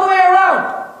 And the other way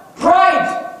around,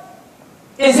 pride.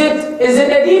 Is it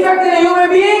a defect in a human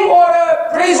being or a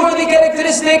praiseworthy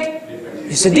characteristic?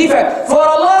 It's a defect. For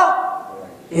Allah,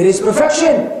 it is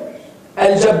perfection.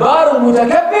 Al-Jabbar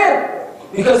al-Mutakabbir.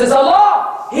 Because it's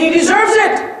Allah. He deserves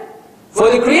it. For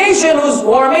the creation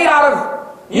who are made out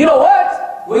of, you know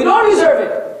what? We don't deserve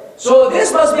it. So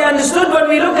this must be understood when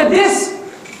we look at this.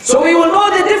 So we will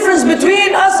know the difference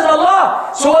between us and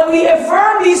Allah. So when we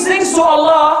affirm these things to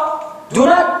Allah, do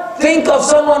not think of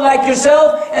someone like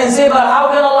yourself and say, but how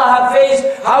can Allah have face?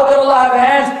 How can Allah have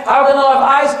hands? How can Allah have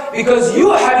eyes? Because you,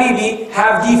 Habibi,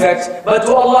 have defects. But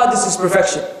to Allah, this is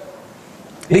perfection.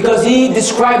 Because He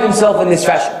described Himself in this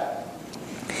fashion.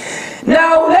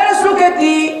 Now, let us look at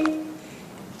the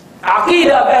Aqeedah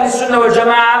of Ahl Sunnah wal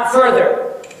Jama'ah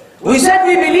further. We said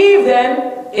we believe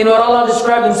then in what Allah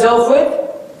described Himself with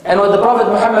and what the Prophet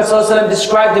Muhammad ﷺ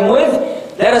described Him with.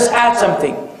 Let us add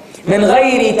something. من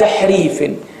غير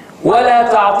تحريف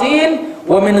ولا تعطيل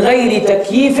ومن غير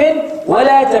تكييف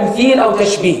ولا تمثيل أو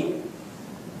تشبيه.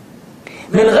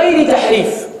 من غير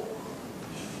تحريف.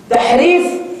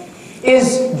 Tahrif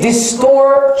is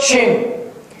distortion.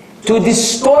 To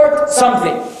distort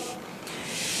something.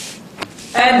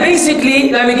 And basically,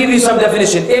 let me give you some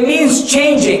definition. It means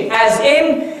changing, as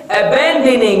in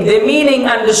abandoning the meaning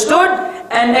understood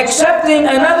and accepting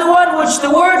another one which the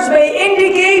words may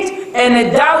indicate in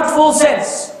a doubtful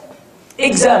sense.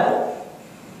 Example.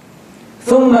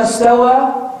 ثُمَّ اسْتَوَى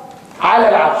عَلَى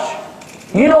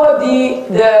الْعَرْشِ. You know what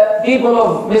the people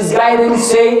of misguidance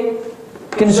say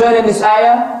concerning this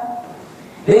ayah?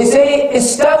 They say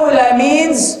istawla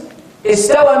means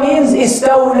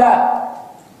istawla.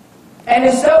 And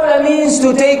istawla means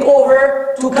to take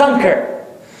over, to conquer.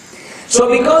 So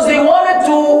because they wanted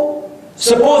to,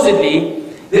 supposedly,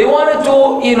 they wanted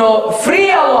to,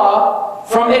 free Allah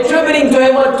from attributing to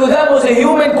Him what to them was a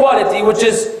human quality, which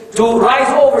is to rise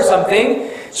over something.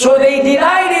 So they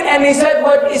denied it and they said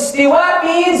what istiwa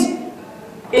means,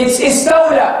 it's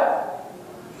istawla.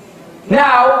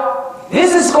 Now,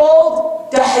 this is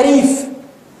called tahrif.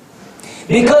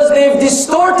 Because they've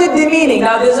distorted the meaning.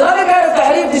 Now there's another kind of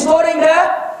tahrif, distorting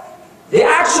the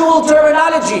actual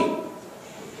terminology.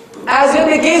 As in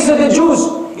the case of the Jews.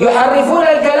 يُحَرِّفُونَ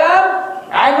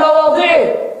الْكَلَامِ عَنْ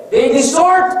مَوَاضِعِهِ. They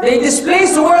distort, they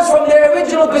displace the words from their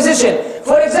original position.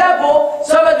 For example,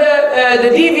 some of the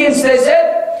deviants, they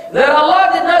said that Allah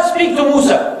did not speak to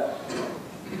Musa.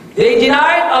 They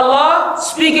denied Allah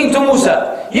speaking to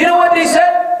Musa. You know what they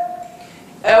said?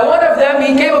 One of them,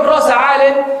 he came across a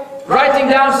alim writing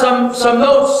down some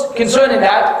notes concerning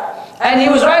that, and he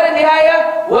was writing the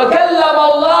ayah, وَكَلَّمَ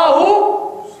اللَّهُ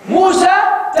مُوسَى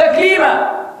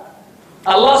تَكْلِيمًا.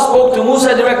 Allah spoke to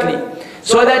Musa directly.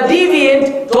 So that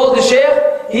deviant told the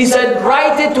Shaykh, he said,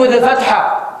 write it with the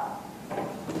fatha.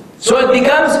 So it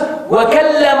becomes,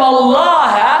 وَكَلَّمَ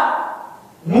اللَّهَ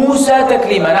مُوسَى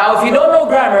تَكْلِيمًا. Now if you don't know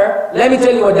grammar, let me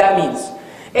tell you what that means.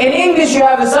 In English you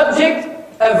have a subject,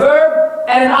 a verb,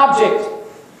 and an object.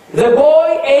 The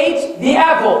boy ate the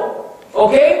apple.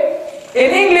 Okay?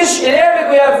 In English, in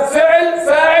Arabic, we have fi'l,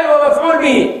 fa'il, wa maf'ul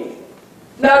bihi.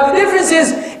 Now the difference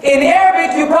is, in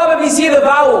Arabic you probably see the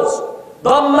vowels.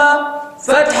 Dhamma,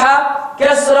 fatha,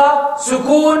 kasra,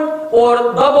 sukoon, or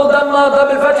double dhamma,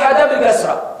 double fatha, double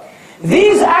kasra.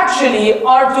 These actually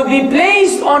are to be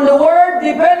placed on the word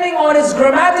depending on its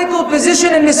grammatical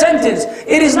position in the sentence.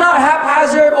 It is not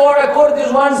haphazard or according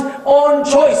to one's own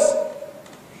choice.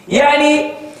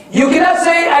 Yani, you cannot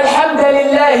say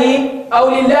Alhamdulillahi or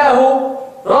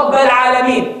Lillahu Rabbil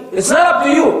Alameen. It's not up to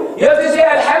you. You have to say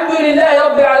Alhamdulillahi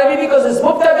Rabbil Alameen because it's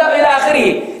mubtada ila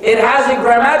akhiri. It has a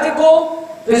grammatical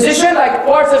position like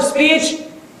parts of speech,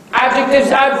 adjectives,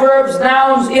 adverbs,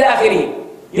 nouns, ila akhiri.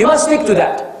 You must stick to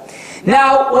that.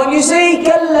 Now, when you say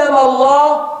Kallam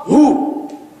Allahu,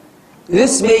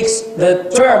 this makes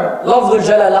the term Lafzul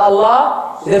Jalal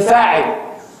Allah the fa'il.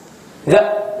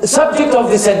 subject of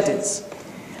the sentence.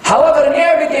 However, in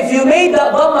Arabic, if you made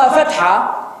that dhamma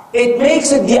fatha, it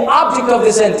makes it the object of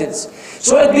the sentence.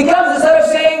 So it becomes, instead of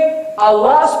saying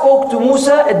Allah spoke to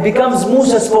Musa, it becomes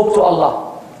Musa spoke to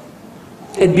Allah.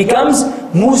 It becomes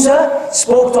Musa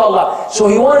spoke to Allah. So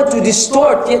he wanted to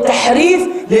distort,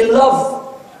 tahrif lil-lafz,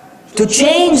 to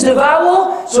change the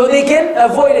vowel so they can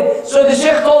avoid it. So the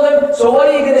Shaykh told him, so what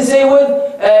are you going to say with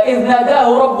إِذْ نَادَاهُ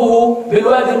رَبُّهُ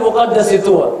بِالْوَادِ الْمُقَدَّسِ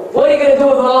طُوَى? What are you going to do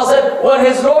with what Allah said? When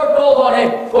his Lord called on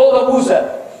him, called on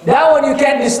Musa. That one you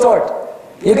can't distort.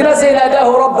 You cannot say نَادَاهُ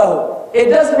رَبَّهُ. It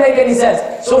doesn't make any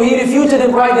sense. So he refuted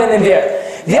him right then and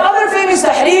there. The other famous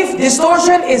tahrif,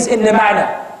 distortion, is in the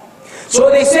ma'na. So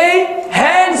they say,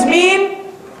 hands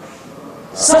mean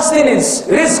sustenance,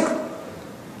 rizq.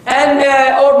 And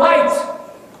or might.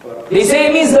 They say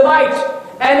it means the might.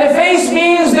 And the face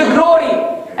means the glory.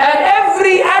 And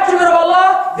every attribute of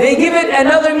Allah, they give it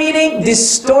another meaning,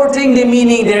 distorting the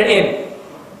meaning therein.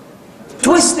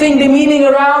 Twisting the meaning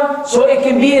around so it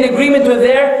can be in agreement with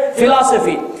their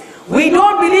philosophy. We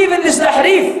don't believe in this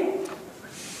tahrif.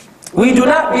 We do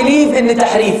not believe in the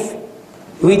tahrif.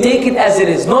 We take it as it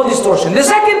is, no distortion. The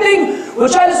second thing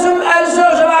which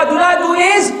Ahl-Sunnah do not do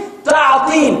is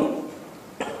ta'atil.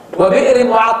 وبئر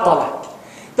معطلة.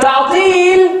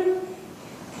 تعطيل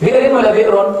بئر ولا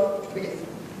بئر؟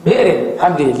 بئر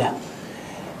الحمد لله.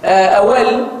 A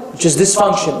well which is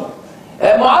dysfunctional.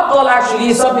 معطل actually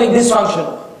is something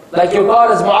dysfunctional. Like your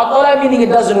car is معطلة, meaning it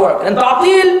doesn't work. And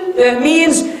تعطيل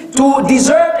means to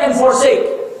desert and forsake.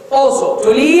 Also to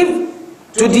leave,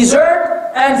 to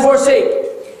desert and forsake.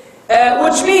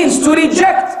 Which means to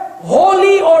reject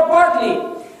wholly or partly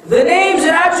the names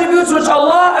and attributes which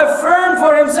Allah affirmed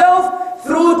for Himself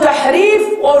through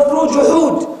tahrif or through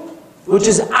juhud, which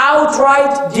is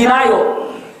outright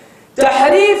denial.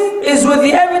 Tahrif is with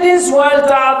the evidence, while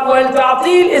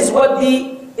ta'til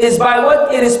is by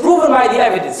what it is proven by the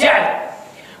evidence. Yani,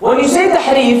 when you say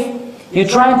tahrif, you're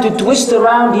trying to twist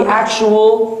around the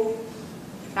actual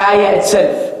ayah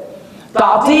itself.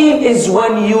 Ta'til is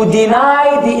when you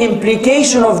deny the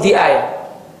implication of the ayah.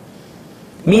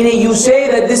 Meaning you say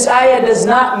that this ayah does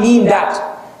not mean that.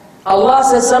 Allah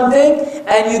says something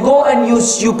and you go and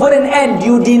you put an end.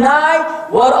 You deny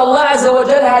what Allah Azza wa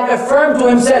Jal had affirmed to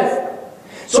Himself.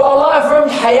 So Allah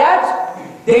affirmed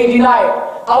hayat, they deny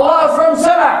it. Allah affirmed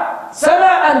sama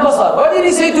and basar. What did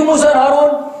He say to Musa and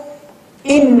Harun?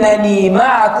 Innani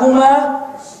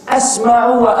ma'akuma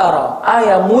asma'u wa ara. I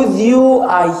am with you,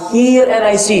 I hear and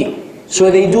I see.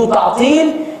 So they do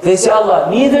ta'til. They say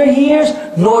Allah neither hears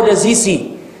nor does He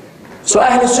see. So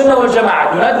Ahl Sunnah wal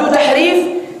Jama'ah do not do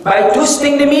tahrif by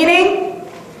twisting the meaning,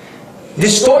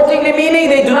 distorting the meaning.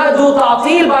 They do not do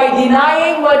ta'til by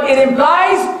denying what it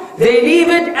implies. They leave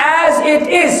it as it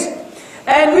is.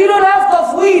 And we don't have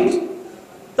tafweed.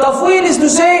 Tafweed is to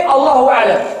say Allahu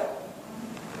A'lam,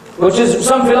 which is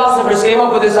some philosophers came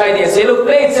up with this idea. Say, look,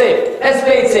 play it safe. Let's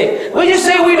play it safe. We just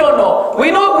say we don't know.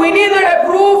 We neither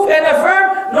approve and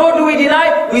affirm, nor do we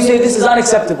deny. We say this is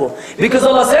unacceptable. Because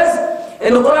Allah says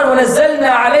in the Qur'an, وَنَزَّلْنَا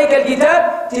عَلَيْكَ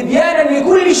الْكِتَابِ تِبْيَانًا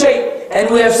لِكُلِّ شَيْءٍ. And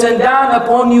we have sent down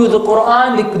upon you the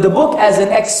Qur'an, the book, as an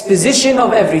exposition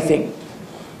of everything.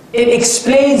 It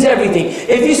explains everything.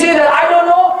 If you say that I don't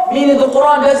know, meaning the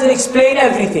Qur'an doesn't explain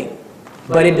everything.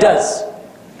 But it does.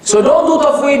 So don't do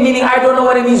tafweed, meaning I don't know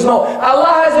what it means. No.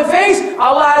 Allah has a face,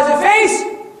 Allah has a face.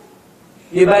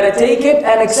 You better take it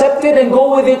and accept it and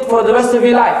go with it for the rest of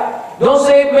your life. Don't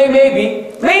say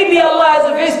maybe. Maybe Allah has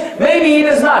a face, maybe He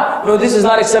does not. No, this is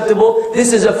not acceptable.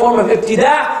 This is a form of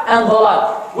ibtida' and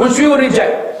dalal, which we will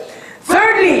reject.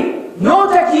 Thirdly, no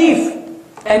takyif.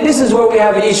 And this is where we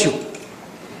have an issue.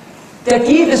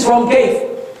 Takyif is from kayf.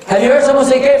 Have you heard someone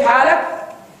say kayf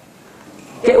halak?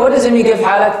 What does it mean kayf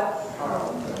halak?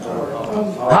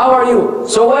 How are you?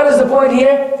 So what is the point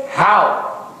here? How.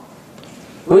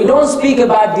 We don't speak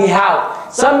about the how.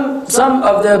 Some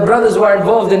of the brothers who are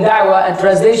involved in da'wah and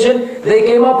translation, they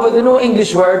came up with a new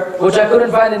English word, which I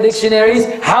couldn't find in dictionaries,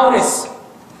 howness.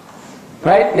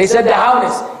 Right? They said the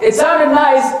howness. It sounded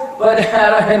nice, but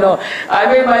I don't know.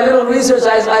 I made my little research,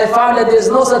 I found that there's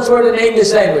no such word in the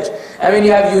English language. I mean,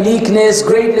 you have uniqueness,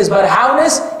 greatness, but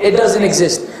howness, it doesn't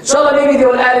exist. Inshallah, maybe they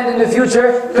will add it in the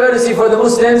future, courtesy for the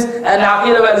Muslims and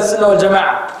Aqidah al-Sunnah wal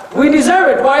Jama'ah. We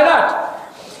deserve it, why not?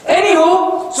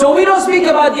 Anywho, so we don't speak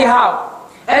about the how.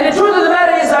 And the truth of the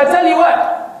matter is, I tell you what,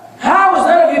 how is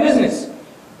none of your business.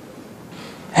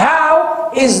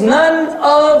 How is none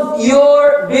of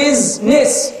your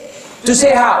business to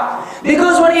say how.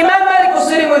 Because when Imam Malik was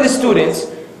sitting with his students,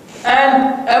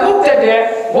 and a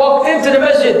Muqtadir walked into the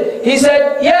masjid, he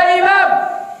said, Ya Imam,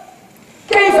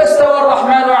 كيف استوى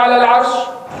الرحمن على العرش?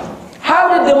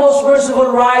 How did the most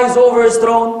merciful rise over his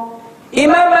throne?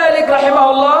 Imam Malik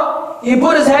rahimahullah, he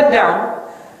put his head down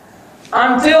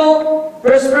until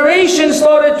perspiration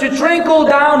started to trickle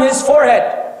down his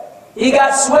forehead. He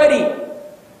got sweaty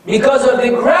because of the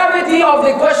gravity of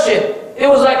the question. It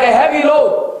was like a heavy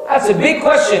load. That's a big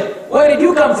question. Where did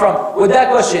you come from with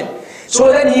that question?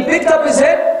 So then he picked up his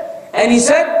head and he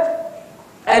said,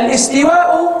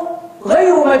 Al-istiwa'u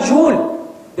ghayru majhul.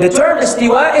 The term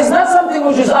istiwa is not something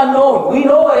which is unknown. We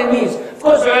know what it means. Of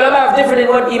course, the ulama have different in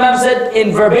what Imam said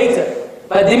in verbatim.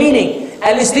 But the meaning,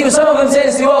 al-istiwa, some of them say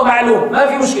istiwa ma'loom. ما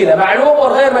في مشكلة. Ma'loom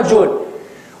or غير مجهول.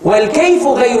 وَالْكَيْفُ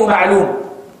غَيْرُ مَعْلُوم.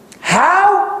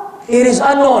 How? It is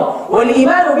unknown.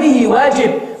 وَالْإِيمَانُ بِهِ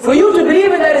وَاجِبٌ. For you to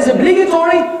believe in that is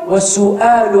obligatory.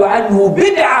 وَالسُّؤَالُ عَنْهُ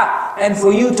بِدْعَةٌ. And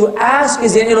for you to ask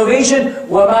is an innovation.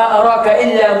 وَمَا أَرَاكَ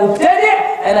إِلَّا مُبْتَدِعٌ.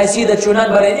 And I see that you're none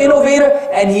but an innovator.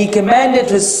 And he commanded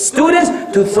his students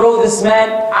to throw this man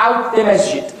out the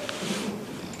masjid.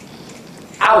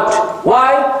 Out.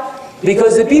 Why?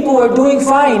 Because the people were doing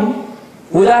fine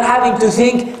without having to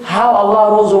think how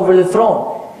Allah rose over the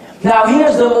throne. Now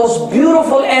here's the most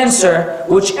beautiful answer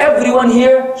which everyone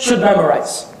here should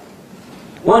memorize.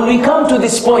 When we come to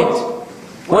this point,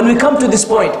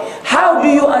 how do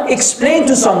you explain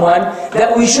to someone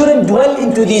that we shouldn't dwell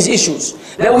into these issues?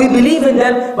 That we believe in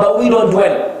them, but we don't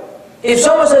dwell. If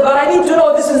someone said, but I need to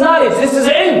know, this is knowledge, this is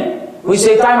ilm, we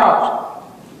say, time out.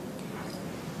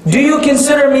 Do you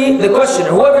consider me, the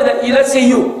questioner, whoever that, let's say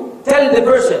you, tell the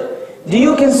person, do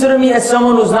you consider me as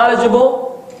someone who's knowledgeable?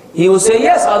 He will say,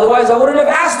 yes, otherwise I wouldn't have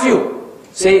asked you.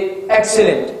 Say,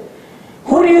 excellent.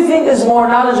 Who do you think is more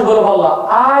knowledgeable of Allah?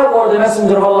 I or the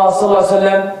Messenger of Allah sallallahu alaihi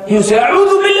wasallam? He will say,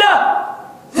 A'udhu billah.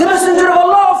 The Messenger of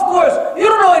Allah, of course. You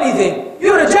don't know anything.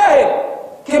 You're a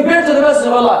jahil. Compared to the Messenger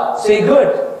of Allah. Say, good.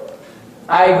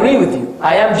 I agree with you.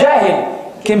 I am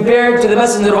jahil compared to the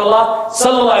Messenger of Allah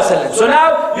sallallahu alaihi wasallam. So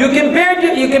now you compared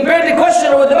the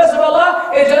questioner with the Messenger of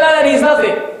Allah, it turned out that he's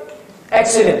nothing.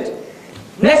 Excellent.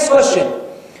 Next question.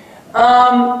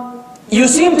 You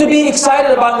seem to be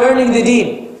excited about learning the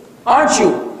deen, aren't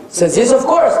you? Says, yes, of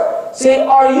course. Say,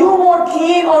 are you more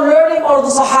keen on learning or the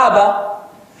Sahaba?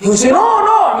 He will say, no,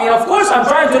 I mean, of course, I'm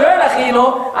trying to learn, akhi,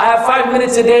 I have 5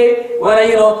 minutes a day when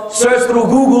I, search through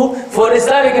Google for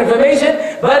Islamic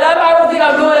information, but I don't think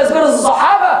I'm doing as good as the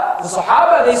Sahaba. The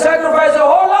Sahaba, they sacrificed their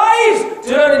whole lives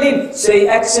to learn the deen. Say,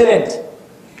 excellent.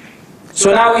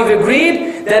 So now we've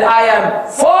agreed that I am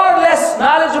far less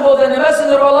knowledgeable than the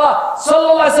Messenger of Allah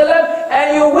sallallahu alaihi wasallam,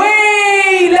 and you're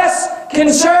way less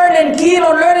concerned and keen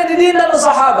on learning the deen than the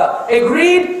Sahaba.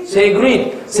 Agreed? Say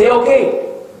agreed. Say okay.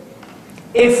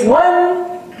 If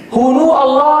one who knew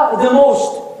Allah the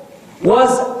most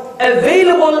was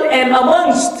available and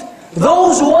amongst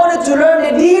those who wanted to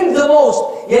learn the deen the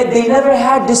most, yet they never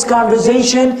had this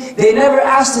conversation, they never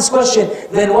asked this question,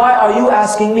 then why are you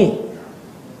asking me?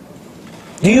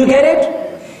 Do you get it?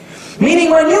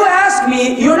 Meaning when you ask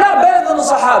me, you're not better than the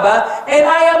Sahaba, and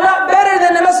I am not better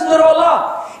than the Messenger of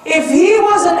Allah. If he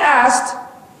wasn't asked,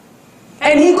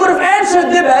 and he could have answered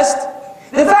the best,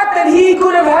 the fact that he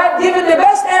could have given the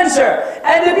best answer,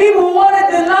 and the people who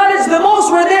wanted the knowledge the most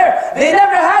were there, they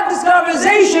never had this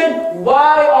conversation,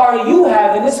 why are you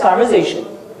having this conversation?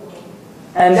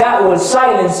 And that will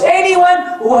silence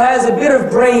anyone who has a bit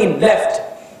of brain left.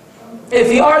 If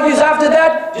he argues after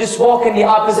that, just walk in the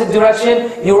opposite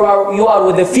direction. You are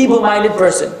with a feeble-minded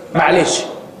person. Ma'lish.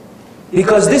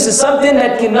 Because this is something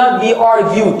that cannot be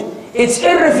argued. It's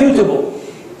irrefutable.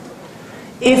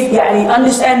 If,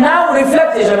 understand now,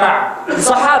 reflect, ya jama'ah. The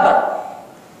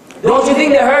Sahaba. Don't you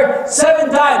think they heard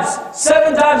 7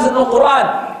 times in the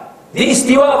Qur'an, the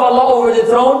istiwa of Allah over the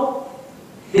throne?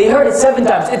 They heard it 7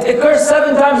 times. It occurs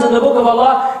 7 times in the book of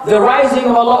Allah, the rising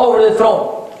of Allah over the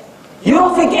throne. You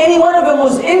don't think any one of them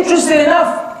was interested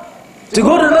enough to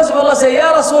go to the Messenger of Allah and say,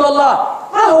 Ya Rasulullah,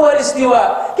 ma huwa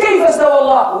al-istiwa? Kayfa istawa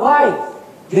Allah? Why?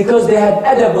 Because they had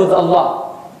adab with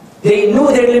Allah. They knew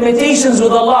their limitations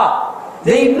with Allah.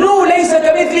 They knew laysa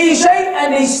kamithlihi shay,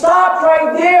 and they stopped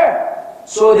right there.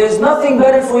 So there's nothing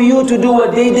better for you to do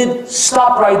what they did.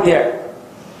 Stop right there.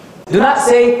 Do not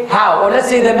say how, or let's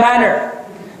say the manner.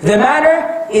 The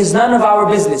manner is none of our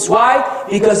business. Why?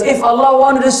 Because if Allah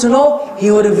wanted us to know, He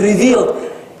would have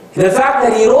revealed the fact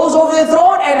that He rose over the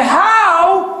throne and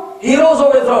how He rose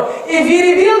over the throne. If He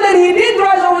revealed that He did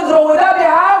rise over the throne without the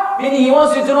how, meaning He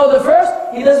wants you to know the first,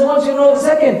 He doesn't want you to know the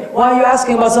second. Why are you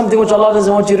asking about something which Allah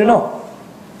doesn't want you to know?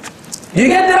 Do you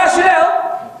get the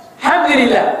rationale?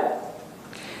 Alhamdulillah.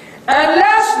 And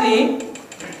lastly,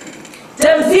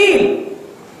 tamtheel,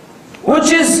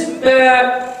 which is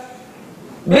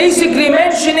basically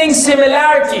mentioning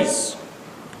similarities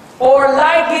or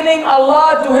likening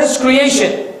Allah to His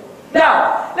creation.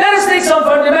 Now, let us take some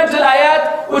fundamental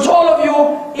ayat which all of you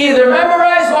either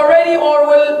memorized already or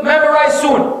will memorize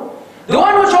soon. The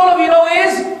one which all of you know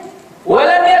is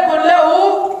وَلَمْ يَكُنْ لَهُ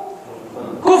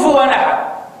كُفُوًا أَحَدٌ.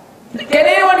 Can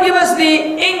anyone give us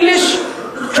the English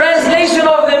translation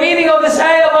of the meaning of this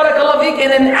ayah, barakallahu feek,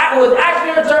 with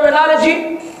accurate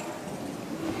terminology?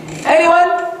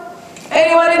 Anyone?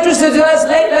 Anyone interested in us?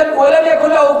 وَلَمْ يَكُنْ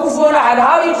لَهُ كُفُوًا أَحَدٌ.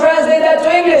 How do you translate that to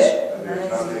English? There's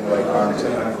nothing like unto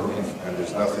him, and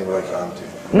there's nothing like unto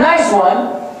him. Nice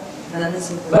one.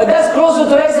 But that's closer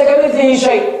to لَيْسَ كَمِثْلِهِ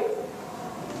شَيْءٍ.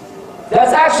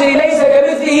 That's actually لَيْسَ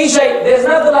كَمِثْلِهِ شَيْءٍ. There's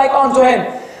nothing like unto him.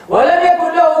 وَلَمْ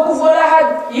يَكُنْ لَهُ كُفُوًا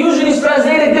أَحَدٌ usually is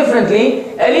translated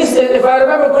differently. At least if I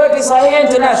remember correctly, Sahih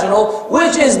International,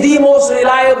 which is the most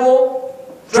reliable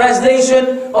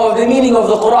translation of the meaning of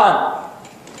the Qur'an.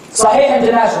 Sahih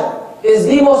International is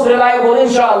the most reliable,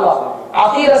 inshallah.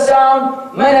 Aqidah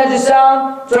sound, manhaj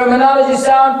sound, terminology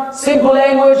sound, simple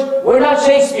language. We're not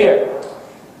Shakespeare.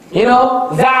 You know,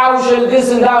 thou shall this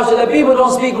and thou shall. The people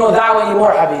don't speak no thou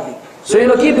anymore, habibi. So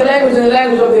keep the language in the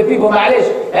language of the people, ma'alish.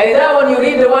 And that one, you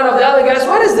read the one of the other guys,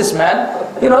 what is this, man?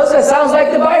 It sounds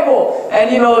like the Bible. And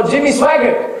Jimmy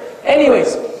Swagger.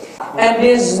 Anyways, and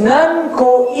there's none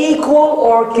co-equal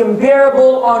or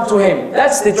comparable unto him.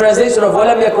 That's the translation of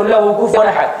وَلَمْ يَكُنْ لَهُ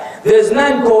كُفُوًا أَحَدٌ. There's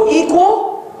none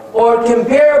co-equal or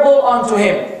comparable unto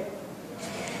him.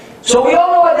 So we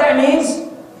all know what that means.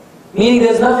 Meaning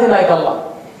there's nothing like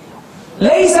Allah.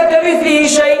 لَيْسَ كَمِثْلِهِ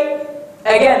شَيْءٍ.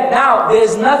 Again, now,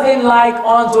 there's nothing like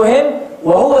unto him.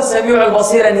 وَهُوَ السَّمِيعُ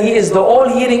الْبَصِيرُ. And He is the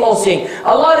all-hearing, all-seeing.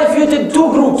 Allah refuted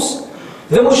two groups.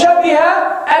 The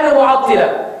Mushabbiha and the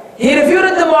Mu'attila. He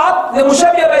refuted the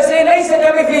Mushabbiha by saying, لَيْسَ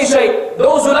كَمِثْلِهِ شَيْءٍ.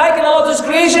 Those who liken Allah to His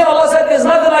creation, Allah said, there's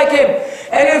nothing like Him.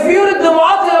 And he refuted the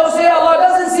Mu'attila who say, Allah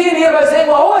doesn't see it here by saying,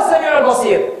 وَهُوَ السَّمِيعُ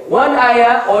الْبَصِيرُ. One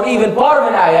ayah, or even part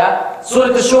of an ayah,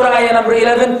 Surah Al-Shura, ayah number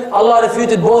 11, Allah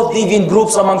refuted both deviant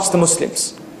groups amongst the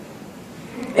Muslims.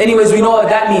 Anyways, we know what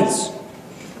that means.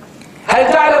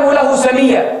 هَلْ تَعْلَمُ لَهُ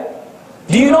سَمِيًّا.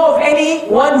 Do you know of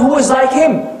anyone who is like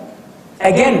him?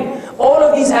 Again, all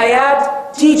of these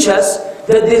ayat teach us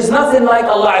that there's nothing like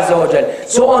Allah Azza wa Jal.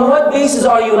 So on what basis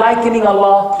are you likening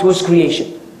Allah to His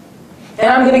creation?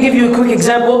 And I'm going to give you a quick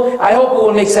example. I hope it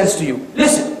will make sense to you.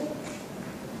 Listen.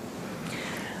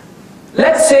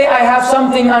 Let's say I have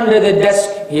something under the desk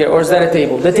here, or is that a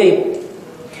table? The table.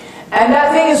 And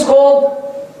that thing is called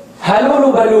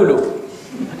هلولو بلولو.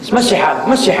 مشي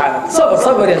حالك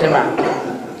صبر يا جماعة.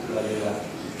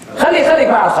 خليك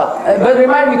مع الخط. But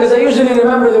remind me, because I usually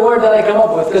remember the word that I come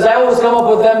up with, because I always come up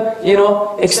with them,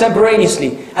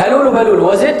 extemporaneously. هلولو بلولو,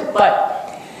 was it?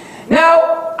 But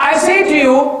now I say to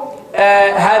you,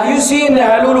 have you seen the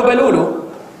هلولو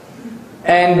بلولو?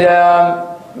 And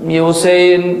you will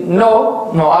say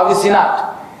no, obviously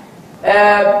not.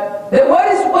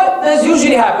 What does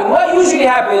usually happen? What usually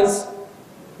happens?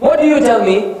 What do you tell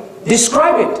me?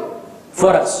 Describe it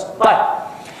for us. But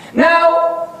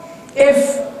now,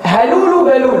 if halulu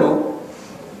balulu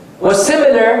was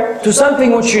similar to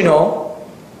something which you know,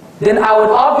 then I would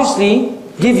obviously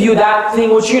give you that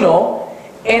thing which you know,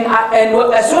 and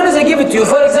as soon as I give it to you,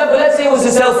 for example, let's say it was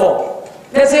a cell phone.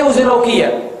 Let's say it was a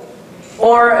Nokia,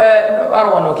 or I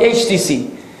don't want Nokia,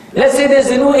 HTC. Let's say there's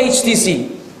a new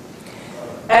HTC,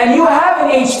 and you have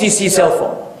an HTC cell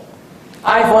phone.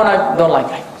 iPhone, I don't like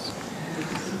iPhones.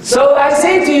 So I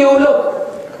say to you,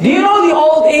 look, do you know the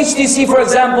old HTC, for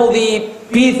example, the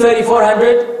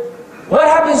P3400? What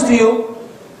happens to you?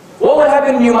 What will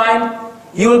happen in your mind?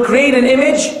 You will create an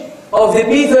image of the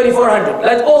P3400,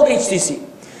 like old HTC.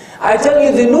 I tell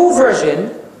you the new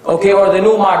version, okay, or the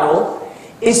new model,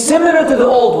 is similar to the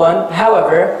old one.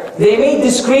 However, they made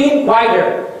the screen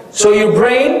wider. So your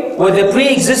brain, with the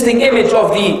pre-existing image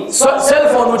of the cell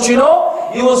phone, which you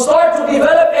know, you will start to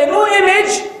develop a new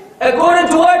image according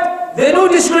to what? The new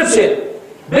description.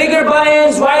 Bigger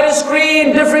buttons, wider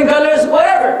screen, different colors,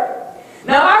 whatever.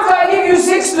 Now after I give you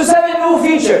 6 to 7 new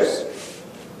features,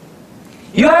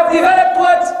 you have developed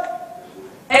what?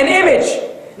 An image.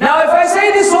 Now if I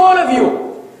say this to all of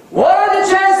you, what are the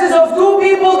chances of two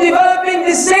people developing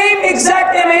the same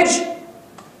exact image?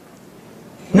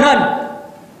 None.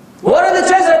 What are the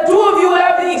chances that two of you will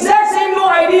have the exact same new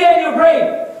idea in your brain?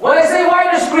 When I say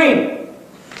wider screen,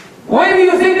 when do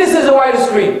you think this is a wider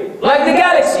screen? Like the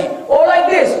galaxy, or like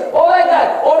this, or like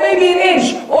that, or maybe an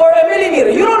inch, or a millimeter,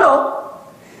 you don't know.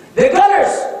 The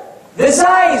colors, the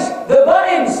size, the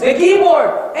buttons, the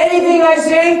keyboard, anything I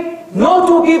say, no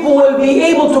two people will be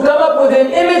able to come up with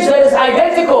an image that is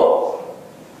identical.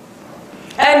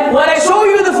 And when I show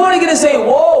you the phone, you're going to say,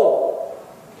 whoa,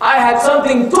 I had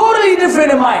something totally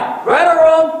different in mind. Right or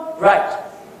wrong? Right.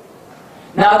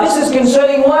 Now this is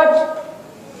concerning what?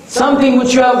 Something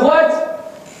which you have what?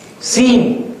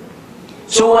 Seen.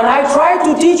 So when I try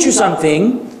to teach you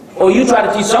something, or you try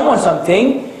to teach someone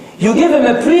something, you give him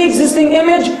a pre-existing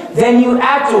image, then you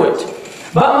add to it.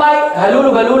 But my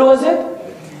halulu balulu, was it?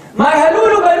 My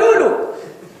halulu balulu.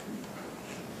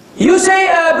 You say,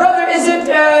 brother, is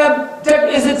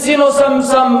it you know,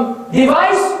 some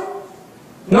device?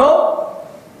 No.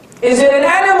 Is it an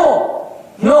animal?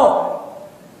 No.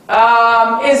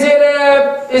 Is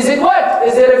it what?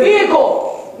 Is it a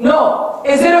vehicle? No.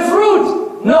 Is it a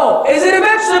fruit? No. Is it a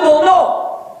vegetable? No.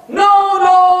 No,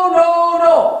 no, no,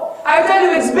 no. I tell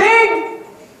you it's big.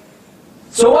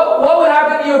 So what would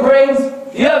happen to your brains?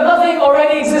 You have nothing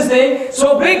already existing.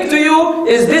 So big to you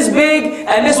is this big,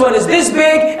 and this one is this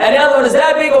big, and the other one is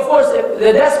that big. Of course,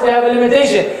 the desk will have a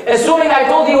limitation. Assuming I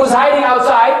told you it was hiding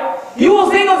outside, you will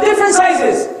think of different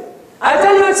sizes. I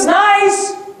tell you it's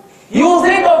nice. You will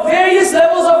think of various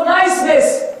levels of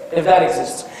niceness, if that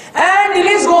exists. And the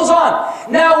list goes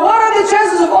on. Now, what are the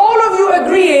chances of all of you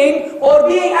agreeing or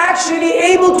being actually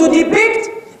able to depict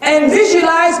and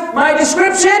visualize my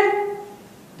description?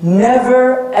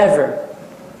 Never, ever.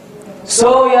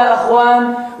 So, ya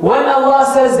akhwan, when Allah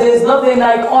says there is nothing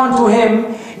like unto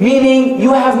Him, meaning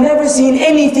you have never seen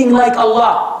anything like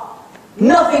Allah.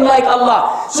 Nothing like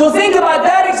Allah. So think about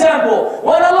that example.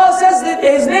 When Allah says that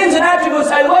His names and attributes,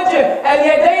 Al-Wajh,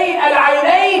 Al-Yadayn,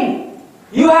 Al-Aynayn,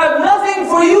 you have nothing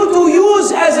for you to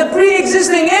use as a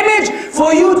pre-existing image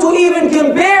for you to even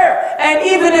compare. And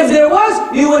even if there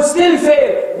was, you would still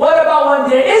fail. What about when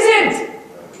there isn't?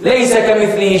 لَيْسَ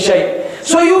كَمِثْلِهِ شَيْءٍ.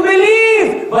 So you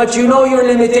believe, but you know your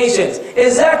limitations.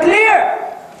 Is that clear?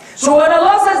 So when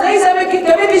Allah says, لَيْسَ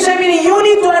كَمِثْلِهِ شَيْءٍ, meaning you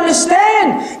need to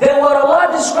understand that what Allah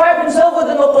described Himself with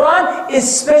in the Qur'an is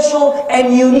special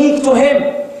and unique to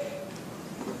Him.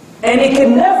 And it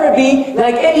can never be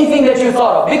like anything that you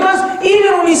thought of. Because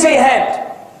even when we say hand,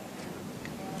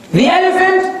 the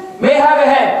elephant may have a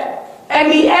hand,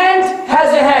 and the ant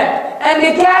has a hand, and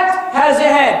the cat has a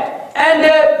hand, and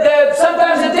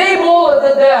sometimes the table,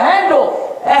 the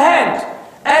handle, a hand,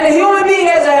 and a human being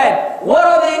has a hand. What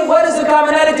are they? What is the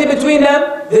commonality between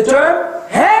them? The term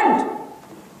hand.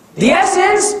 The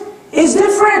essence is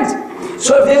different.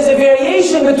 So if there's a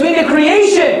variation between the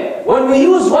creation, when we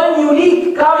use one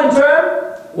unique common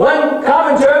term,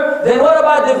 then what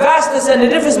about the vastness and the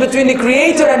difference between the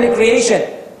creator and the creation?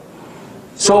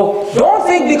 So don't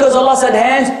think because Allah said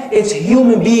hands, it's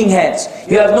human being hands.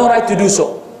 You have no right to do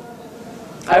so.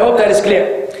 I hope that is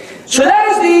clear. So that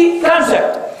is the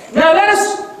concept. Now let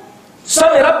us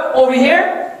sum it up over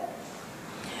here.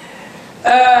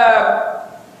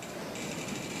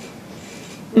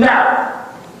 Now,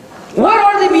 what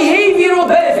are the behavioral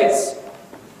benefits?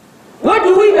 What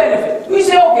do we benefit? We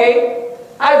say, okay,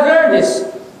 I've learned this.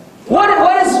 What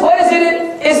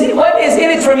is in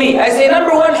it for me? I say,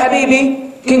 number one,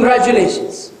 Habibi,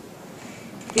 congratulations.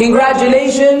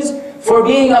 Congratulations for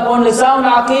being upon the sound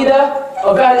aqidah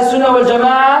of Ahl Sunnah wal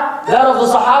Jama'ah, that of the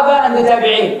Sahaba and the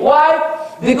Tabi'een.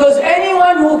 Why? Because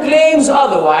anyone who claims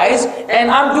otherwise, and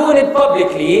I'm doing it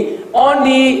publicly on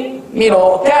the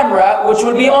camera, which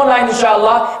will be online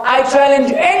inshallah, I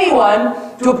challenge anyone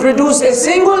to produce a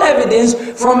single evidence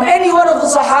from any one of the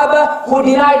Sahaba who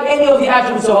denied any of the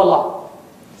attributes of Allah.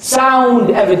 Sound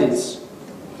evidence.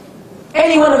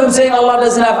 Any one of them saying Allah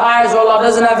doesn't have eyes, or Allah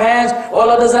doesn't have hands, or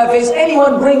Allah doesn't have face,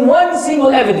 anyone bring one single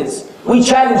evidence. We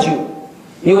challenge you.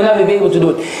 You will never be able to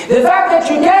do it. The fact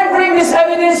that you can't bring this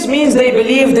evidence means they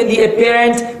believed in the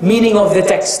apparent meaning of the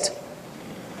text.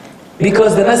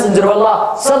 Because the Messenger of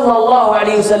Allah sallallahu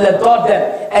alayhi wasallam taught them,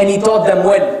 and he taught them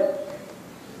well.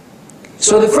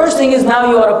 So the first thing is, now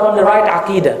you are upon the right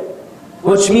aqidah,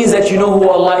 which means that you know who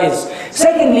Allah is.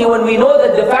 Secondly, when we know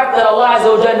that the fact that Allah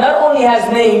Azza wa Jalla not only has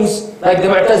names, like the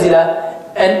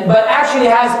Mu'tazila, but actually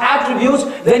has attributes,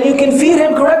 then you can fear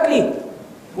Him correctly.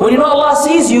 When you know Allah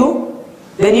sees you,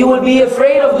 then you will be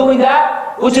afraid of doing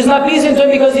that which is not pleasing to Him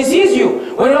because He sees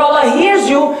you. When you know Allah hears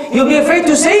you, you'll be afraid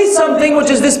to say something which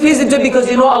is displeasing to Him because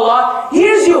you know Allah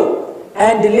hears you.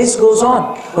 And the list goes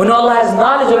on. When Allah has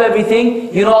knowledge of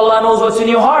everything, you know Allah knows what's in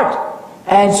your heart.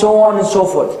 And so on and so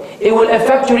forth. It will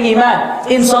affect your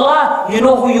iman. In salah, you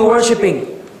know who you're worshipping.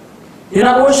 You're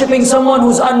not worshipping someone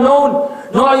who's unknown,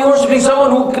 nor are you worshipping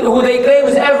someone who they claim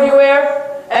is everywhere,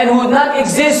 and who not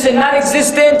exists and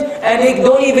non-existent, and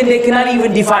they cannot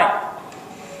even define.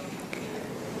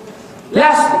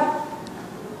 Lastly,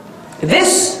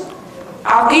 this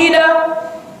aqidah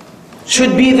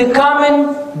should be the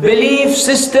common belief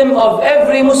system of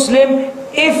every Muslim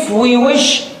if we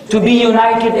wish to be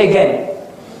united again.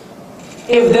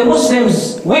 if the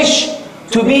Muslims wish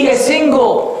to be a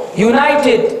single,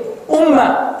 united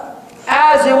ummah,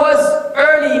 as it was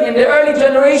in the early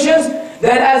generations,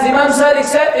 then as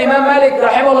Imam Malik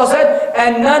rahimahullah said,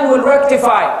 and none will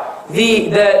rectify the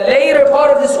later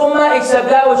part of this ummah except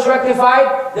that which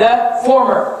rectified the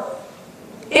former.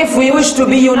 If we wish to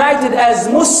be united as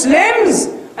Muslims,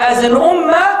 as an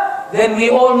ummah, then we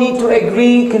all need to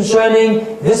agree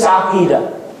concerning this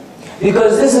aqeedah.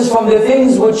 Because this is from the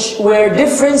things where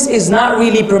difference is not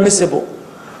really permissible.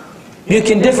 You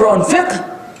can differ on fiqh,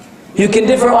 you can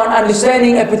differ on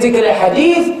understanding a particular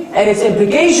hadith and its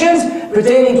implications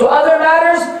pertaining to other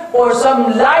matters, or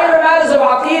some lighter matters of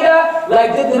aqeedah,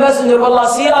 like did the Messenger of Allah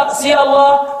see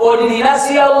Allah, or did he not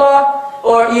see Allah?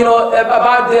 Or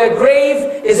about the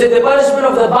grave, is it the punishment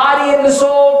of the body and the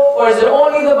soul, or is it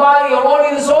only the body or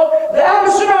only the soul? The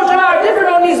Ahlul Sunnah wal Jama'ah are different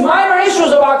on these minor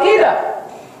issues of aqeedah.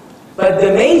 But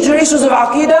the major issues of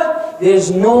aqeedah,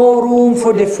 there's no room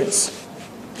for difference.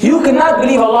 You cannot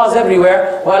believe Allah is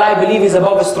everywhere, while I believe He's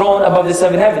above His throne, above the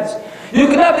seven heavens. You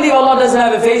cannot believe Allah doesn't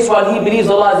have a face, while he believes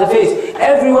Allah has a face.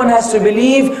 Everyone has to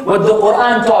believe what the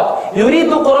Qur'an taught. You read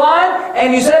the Qur'an,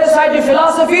 and you set aside your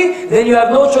philosophy, then you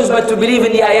have no choice but to believe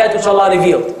in the ayat which Allah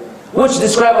revealed, which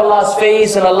describe Allah's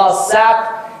face and Allah's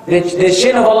saq, the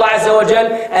shin of Allah Azza wa Jal,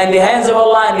 and the hands of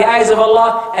Allah, and the eyes of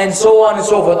Allah, and so on and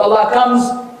so forth. Allah comes,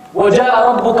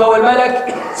 وَجَاءَ رَبُّكَ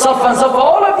وَالْمَلَكِ صَفًّا صَفًّا.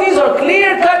 All of these are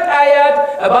clear-cut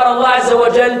ayat about Allah Azza wa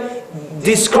Jal,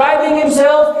 describing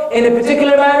Himself in a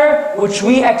particular manner, which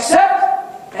we accept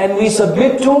and we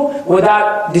submit to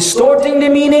without distorting the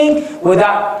meaning,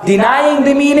 without denying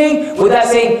the meaning, without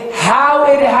saying how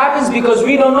it happens because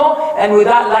we don't know, and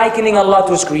without likening Allah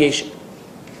to His creation.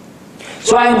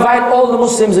 So I invite all the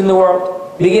Muslims in the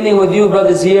world, beginning with you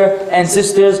brothers here and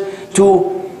sisters,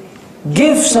 to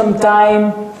give some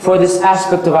time for this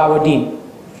aspect of our deen.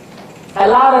 A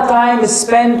lot of time is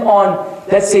spent on,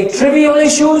 let's say, trivial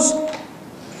issues,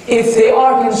 if they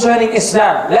are concerning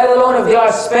Islam, let alone if they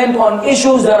are spent on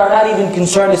issues that are not even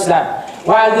concerned Islam.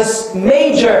 While this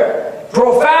major,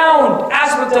 profound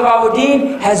aspect of our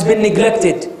deen has been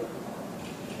neglected.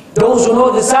 Those who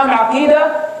know the sound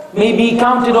aqeedah may be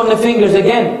counted on the fingers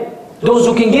again. Those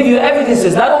who can give you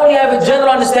evidences, not only have a general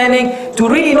understanding, to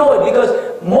really know it,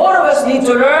 because more of us need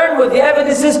to learn with the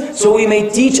evidences so we may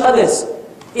teach others.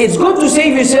 It's good to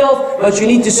save yourself, but you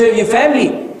need to serve your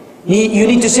family. You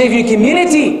need to save your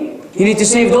community. You need to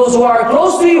save those who are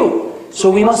close to you. So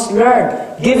we must learn.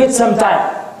 Give it some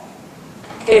time.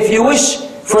 If you wish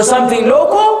for something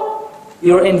local,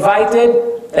 you're invited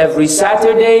every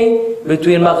Saturday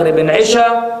between Maghrib and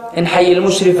Isha in Hayy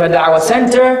al-Mushrifa Da'wah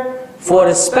Center for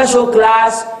a special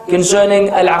class concerning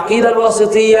Al-Aqidah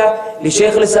Al-Wasitiyya li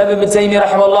Shaykh al-Islam ibn Taymiyyah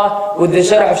rahimahullah, with the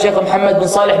sharh of Shaykh Muhammad bin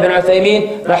Salih bin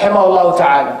Uthaymeen rahimahullah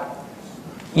ta'ala.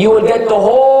 You will get the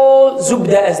whole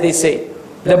zubda, as they say,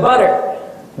 the butter,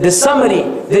 the summary,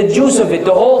 the juice of it,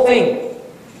 the whole thing.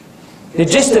 The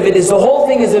gist of it is the whole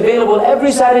thing is available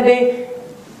every Saturday.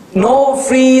 No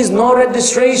freeze, no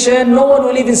registration, no one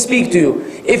will even speak to you.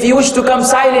 If you wish to come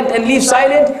silent and leave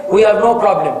silent, we have no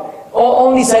problem. Or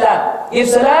only salam. Give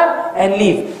salam and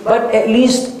leave. But at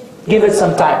least give it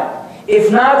some time. If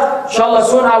not, inshallah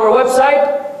soon our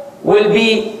website will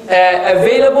be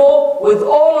available with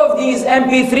all of these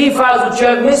MP3 files which you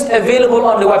have missed, available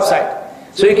on the website.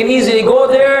 So you can easily go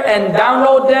there and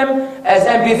download them as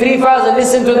MP3 files and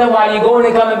listen to them while you're going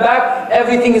and coming back.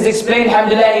 Everything is explained,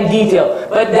 alhamdulillah, in detail.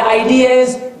 But the idea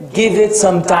is, give it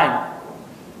some time.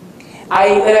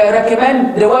 I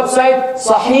recommend the website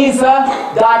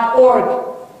sahifa.org.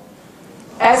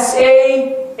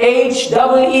 SAHWEFAH.org.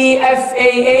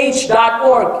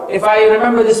 If I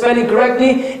remember the spelling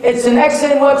correctly, it's an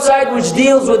excellent website which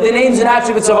deals with the names and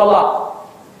attributes of Allah.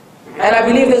 And I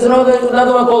believe there's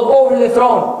another one called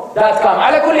overthethrone.com.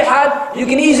 Ala kulli hal, you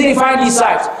can easily find these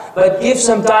sites. But give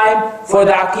some time for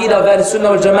the aqeedah of Ahlul Sunnah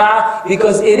wal Jama'ah,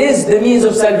 because it is the means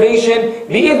of salvation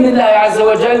bi'idhnillahi azza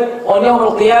wa jal on Yawm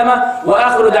al-Qiyamah. Wa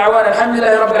akhiru da'wana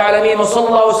alhamdulillahi rabbil alameen wa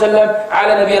sallallahu wa sallam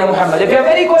ala nabiyyina Muhammad. If you have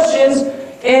any questions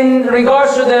in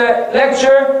regards to the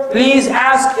lecture, please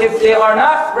ask. If they are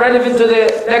not relevant to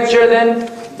the lecture, then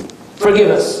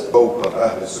forgive us. Scope of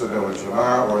Ahlul Sunnah wal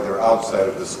Jama'ah, or they're outside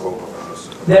of the scope of Ahlul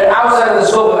Sunnah? They're outside of the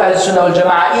scope of Ahlul Sunnah wal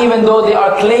Jama'ah, even though they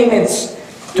are claimants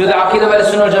to the Aqidah of Ahlul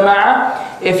Sunnah wal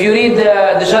Jama'ah. If you read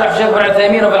the Sharh of Shaykh bin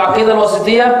Uthaymeen of Al-Aqidah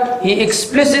Al-Wasitiyya, he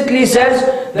explicitly says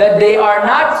that they are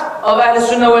not of Ahlul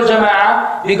Sunnah wal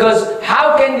Jama'ah, because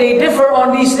how can they differ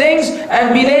on these things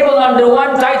and be labeled under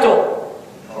one title?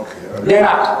 Okay, they're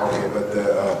not. Okay, but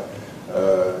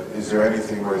is there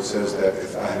anything where it says that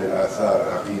if Ahl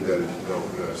al-Athar, Aqidah,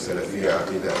 Salafiyya,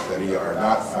 Aqidah, Athariya are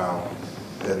not found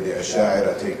then the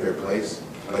Ash'a'ira take their place?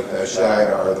 Like the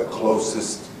Ash'a'ira are the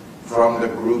closest from the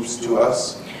groups to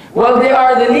us? Well, they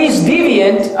are the least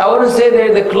deviant. I wouldn't say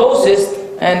they're the closest.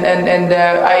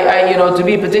 To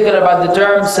be particular about the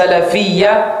term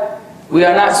Salafiyya, we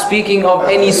are not speaking of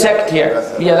any sect here.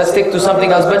 Yeah, let's stick to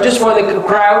something else. But just for the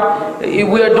crowd,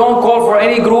 don't call for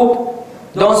any group.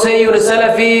 Don't say you're a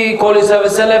Salafi, call yourself a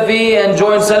Salafi and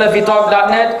join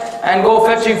SalafiTalk.net and go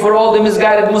fetching for all the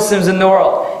misguided Muslims in the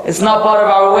world. It's not part of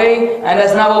our way, and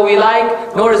that's not what we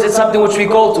like, nor is it something which we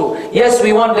call to. Yes,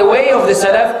 we want the way of the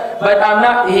Salaf, but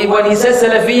when he says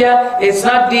Salafiyya, it's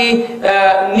not the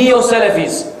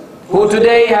Neo-Salafis, who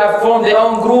today have formed their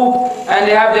own group, and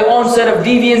they have their own set of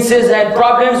deviances and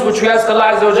problems, which we ask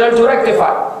Allah Azza wa Jalla to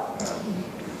rectify.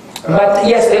 But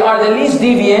yes, they are the least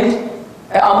deviant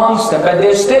amongst them, but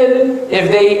they're still,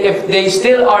 if they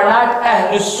still are not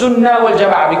Ahlus Sunnah wal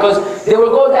Jama'ah, because they will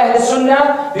go to Ahlus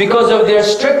Sunnah because of their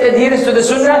strict adherence to the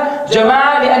Sunnah.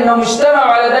 Jama'ah, لأنهم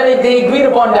اجتمعوا على ذلك, they agreed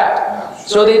upon that.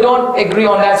 So they don't agree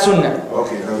on that Sunnah.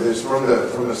 Okay, now there's from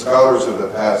the scholars of the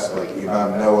past, like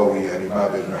Imam Nawawi and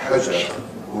Imam Ibn Hajar,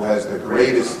 who has the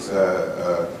greatest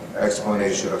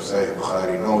explanation of Sahih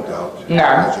Bukhari, no doubt.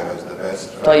 Hajar has the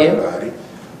best.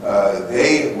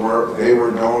 They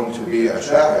were known to be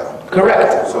Ash'a'ira.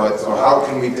 Correct. So how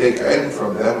can we take ilm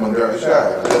from them when they're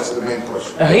Ash'a'ira? That's the main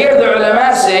question. Here the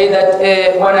ulama say that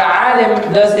when a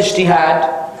alim does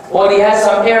ijtihad, or he has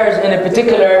some errors in a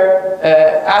particular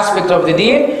aspect of the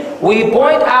deen, we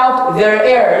point out their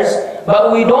errors,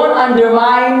 but we don't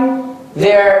undermine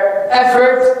their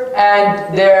effort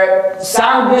and their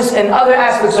soundness in other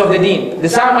aspects of the deen, the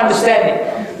sound understanding.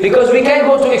 Because we can't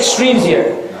go to extremes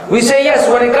here. We say yes,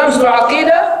 when it comes to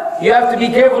Aqidah, you have to be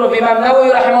careful of Imam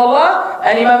Nawawi rahimahullah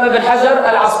and Imam Ibn Hajar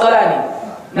al-Asqalani.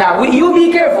 Now, you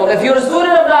be careful. If you're a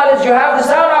student of knowledge, you have the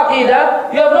sound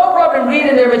Aqidah, you have no problem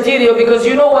reading their material because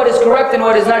you know what is correct and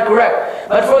what is not correct.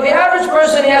 But for the average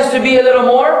person, he has to be a little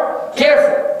more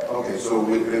careful. Okay, so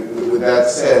with that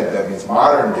said, that means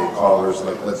modern day callers,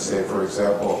 like let's say, for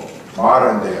example,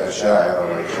 modern day Ash'a'ira,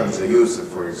 like Hamza Yusuf,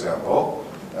 for example,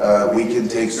 we can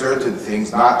take certain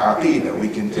things, not Aqidah. We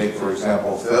can take, for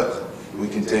example, fiqh, we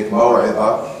can take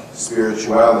maw'idah,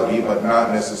 spirituality, but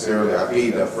not necessarily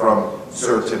Aqidah from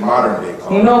certain modern day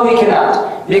callers. No, we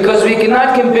cannot. Because we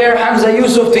cannot compare Hamza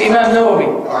Yusuf to Imam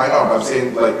Nawawi. I know, I'm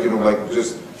saying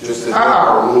just as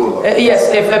a rule. Yes,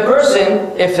 if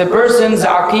a person's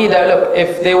Aqidah, look,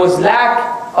 if there was lack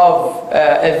of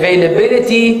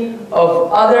availability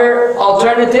of other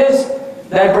alternatives,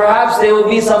 then perhaps there will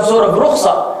be some sort of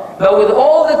rukhsa. But with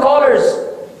all the callers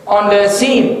on the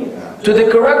scene to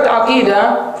the correct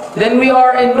Aqidah, then we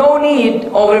are in no need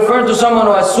of referring to someone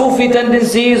who has Sufi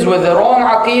tendencies with the wrong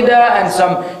Aqidah and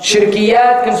some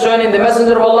shirkiyat concerning the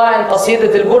Messenger of Allah and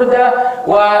Qasidat al-Burda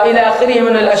wa ila akhirih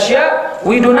min al-ashya.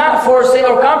 We do not forsake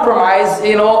or compromise,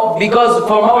 because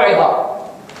for maw'idah.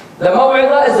 The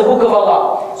maw'idah is the book of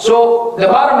Allah. So the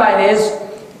bottom line is,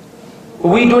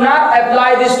 we do not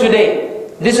apply this today.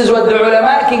 This is what the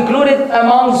ulama concluded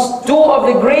amongst two of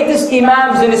the greatest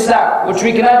imams in Islam, which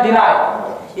we cannot deny.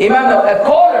 A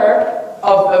caller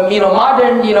of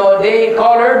modern day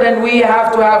caller, then we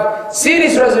have to have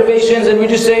serious reservations, and we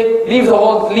just say leave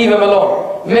him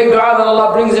alone. Make dua that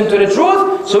Allah brings him to the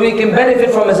truth, so we can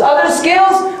benefit from his other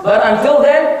skills. But until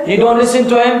then, you don't listen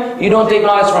to him, you don't take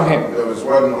knowledge from him. There was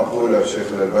one maqul of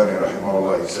Shaykh al-Albani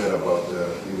rahimahullah. He said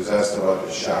he was asked about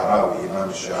the Sha'rawi, Imam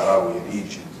al-Sha'rawi in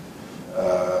Egypt.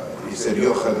 He said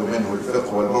يؤخذ منه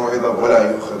الفقه والموعظة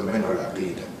ولا يؤخذ منه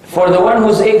العقيدة. For the one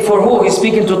for who? He's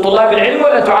speaking to طلاب العلم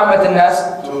ولا to عامة الناس?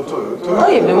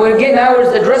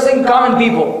 We're addressing common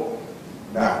people.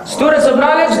 Students of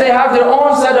knowledge, they have their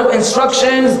own set of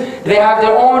instructions, they have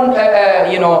their own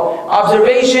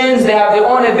observations, they have their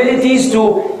own abilities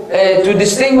to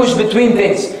distinguish between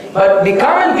things. But the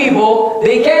common people,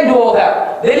 they can't do all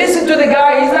that. They listen to the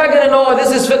guy, he's not going to know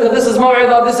this is fiqh, this is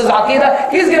maw'idah, this is aqidah.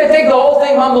 He's going to take the whole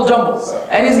thing mumble jumble.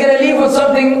 And he's going to leave with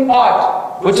something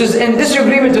odd, which is in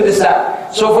disagreement with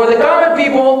Islam. So for the common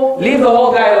people, leave the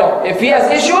whole guy alone. If he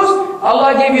has issues,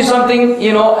 Allah gave you something,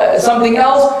 something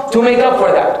else to make up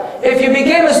for that. If you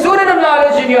became a student of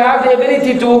knowledge and you have the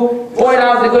ability to point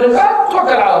out the good and bad,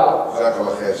 tawakkal ala Allah.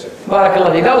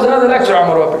 Barakallah. That was another lecture,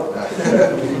 Amr Wabir.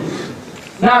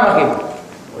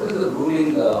 What is the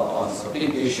ruling on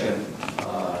supplication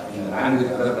in a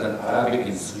language other than Arabic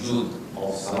in sujood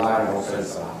of salah and outside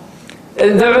salah?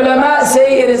 The ulama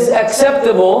say it is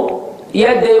acceptable,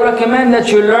 yet they recommend that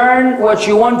you learn what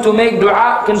you want to make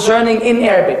dua concerning in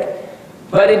Arabic.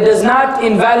 But it does not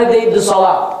invalidate the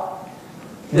salah.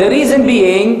 The reason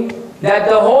being that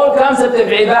the whole concept of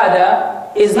ibadah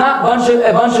is not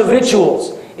a bunch of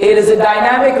rituals. It is a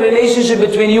dynamic relationship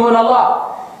between you and Allah.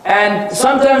 And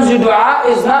sometimes your dua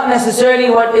is not necessarily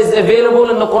what is available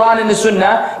in the Qur'an and the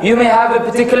Sunnah. You may have a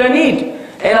particular need.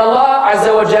 And Allah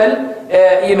Azza wa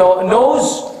Jal,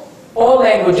 knows all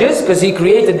languages because He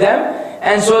created them.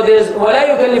 And so there's وَلَا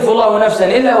يُكَلِّفُ اللَّهُ نَفْسًا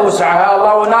إِلَّا وُسْعَهَا.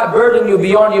 Allah will not burden you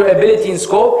beyond your ability and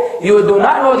scope. You do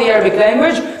not know the Arabic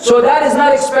language, so that is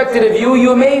not expected of you.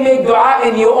 You may make dua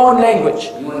in your own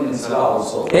language. Even in salah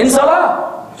also. In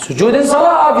salah. Sujood in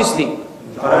salah, obviously.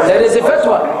 That is a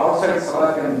fatwa. Outside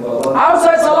salah can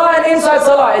Outside salah and inside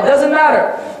salah, it doesn't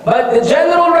matter. But the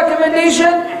general recommendation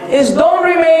is don't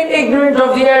remain ignorant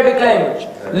of the Arabic language.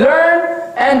 Learn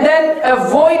and then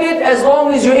avoid it as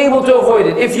long as you're able to avoid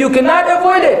it. If you cannot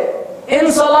avoid it,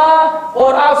 in salah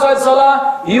or outside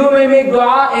salah, you may make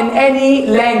dua in any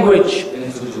language.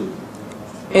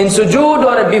 In sujood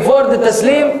or before the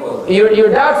taslim,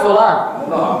 you're doubtful, huh?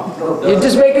 No. You're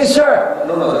just making sure.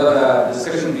 No, the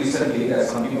discussion recently that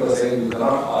some people are saying you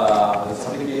cannot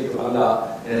supplicate to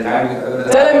Allah in a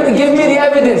language. Tell him, give me the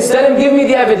evidence. Tell him, give me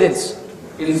the evidence.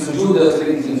 In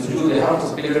sujood, they have to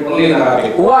speak it only in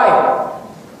Arabic. Why?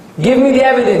 Give me the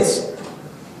evidence.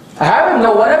 I haven't.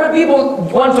 No, whenever people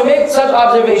want to make such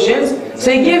observations,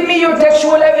 say, give me your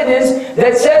textual evidence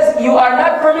that says you are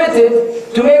not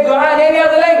permitted to make dua in any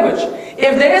other language.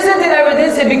 If there isn't an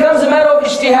evidence, it becomes a matter of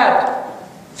ijtihad.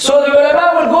 So the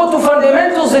ulama will go to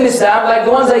fundamentals in Islam, like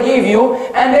the ones I gave you,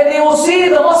 and then they will see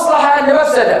the maslaha and the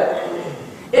mafsada.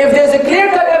 If there's a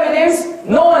clear-cut evidence,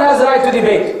 no one has the right to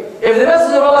debate. If the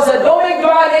Messenger of Allah said, don't make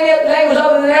dua in any language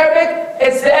other than Arabic,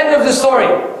 it's the end of the story.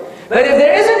 But if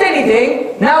there isn't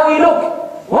anything, now we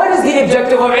look. What is the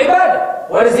objective of ibadah?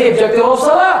 What is the objective of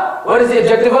salah? What is the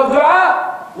objective of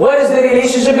dua? What is the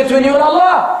relationship between you and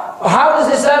Allah? How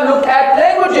does Islam look at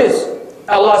languages?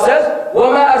 Allah says,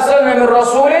 وَمَا أَرْسَلْنَا مِن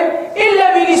رَسُولٍ إِلَّا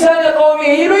بِلِسَانِ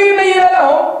قَوْمِهِ لِيُبَيِّنَ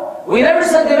لَهُمْ. We never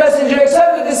sent the messenger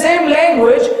except with the same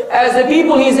language as the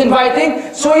people he's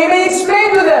inviting, so he may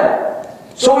explain to them.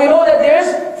 So we know that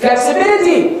there's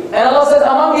flexibility. And Allah says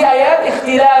among the ayat,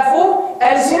 اختلاف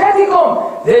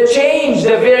ألسنتكم. The change,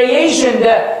 the variation,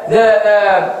 the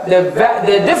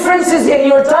differences in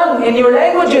your tongue, in your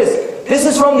languages. This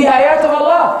is from the ayat of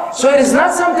Allah. So it is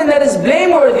not something that is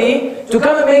blameworthy to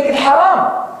come and make it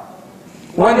haram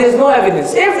when there's no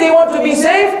evidence. If they want to be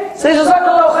safe, say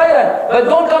Jazakallahu khairan. But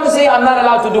don't come and say I'm not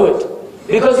allowed to do it.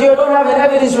 Because you don't have an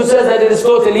evidence which says that it is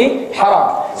totally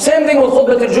haram. Same thing with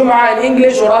khutbah al-Jum'ah in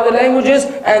English or other languages,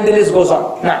 and the list goes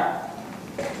on. Now,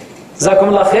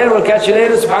 Jazakumullah khair, we'll catch you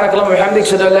later. Subhanakallahumma wa bihamdik,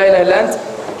 shadu an la ilaha illa ant,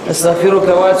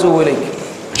 astaghfiruka wa atubu ilayk.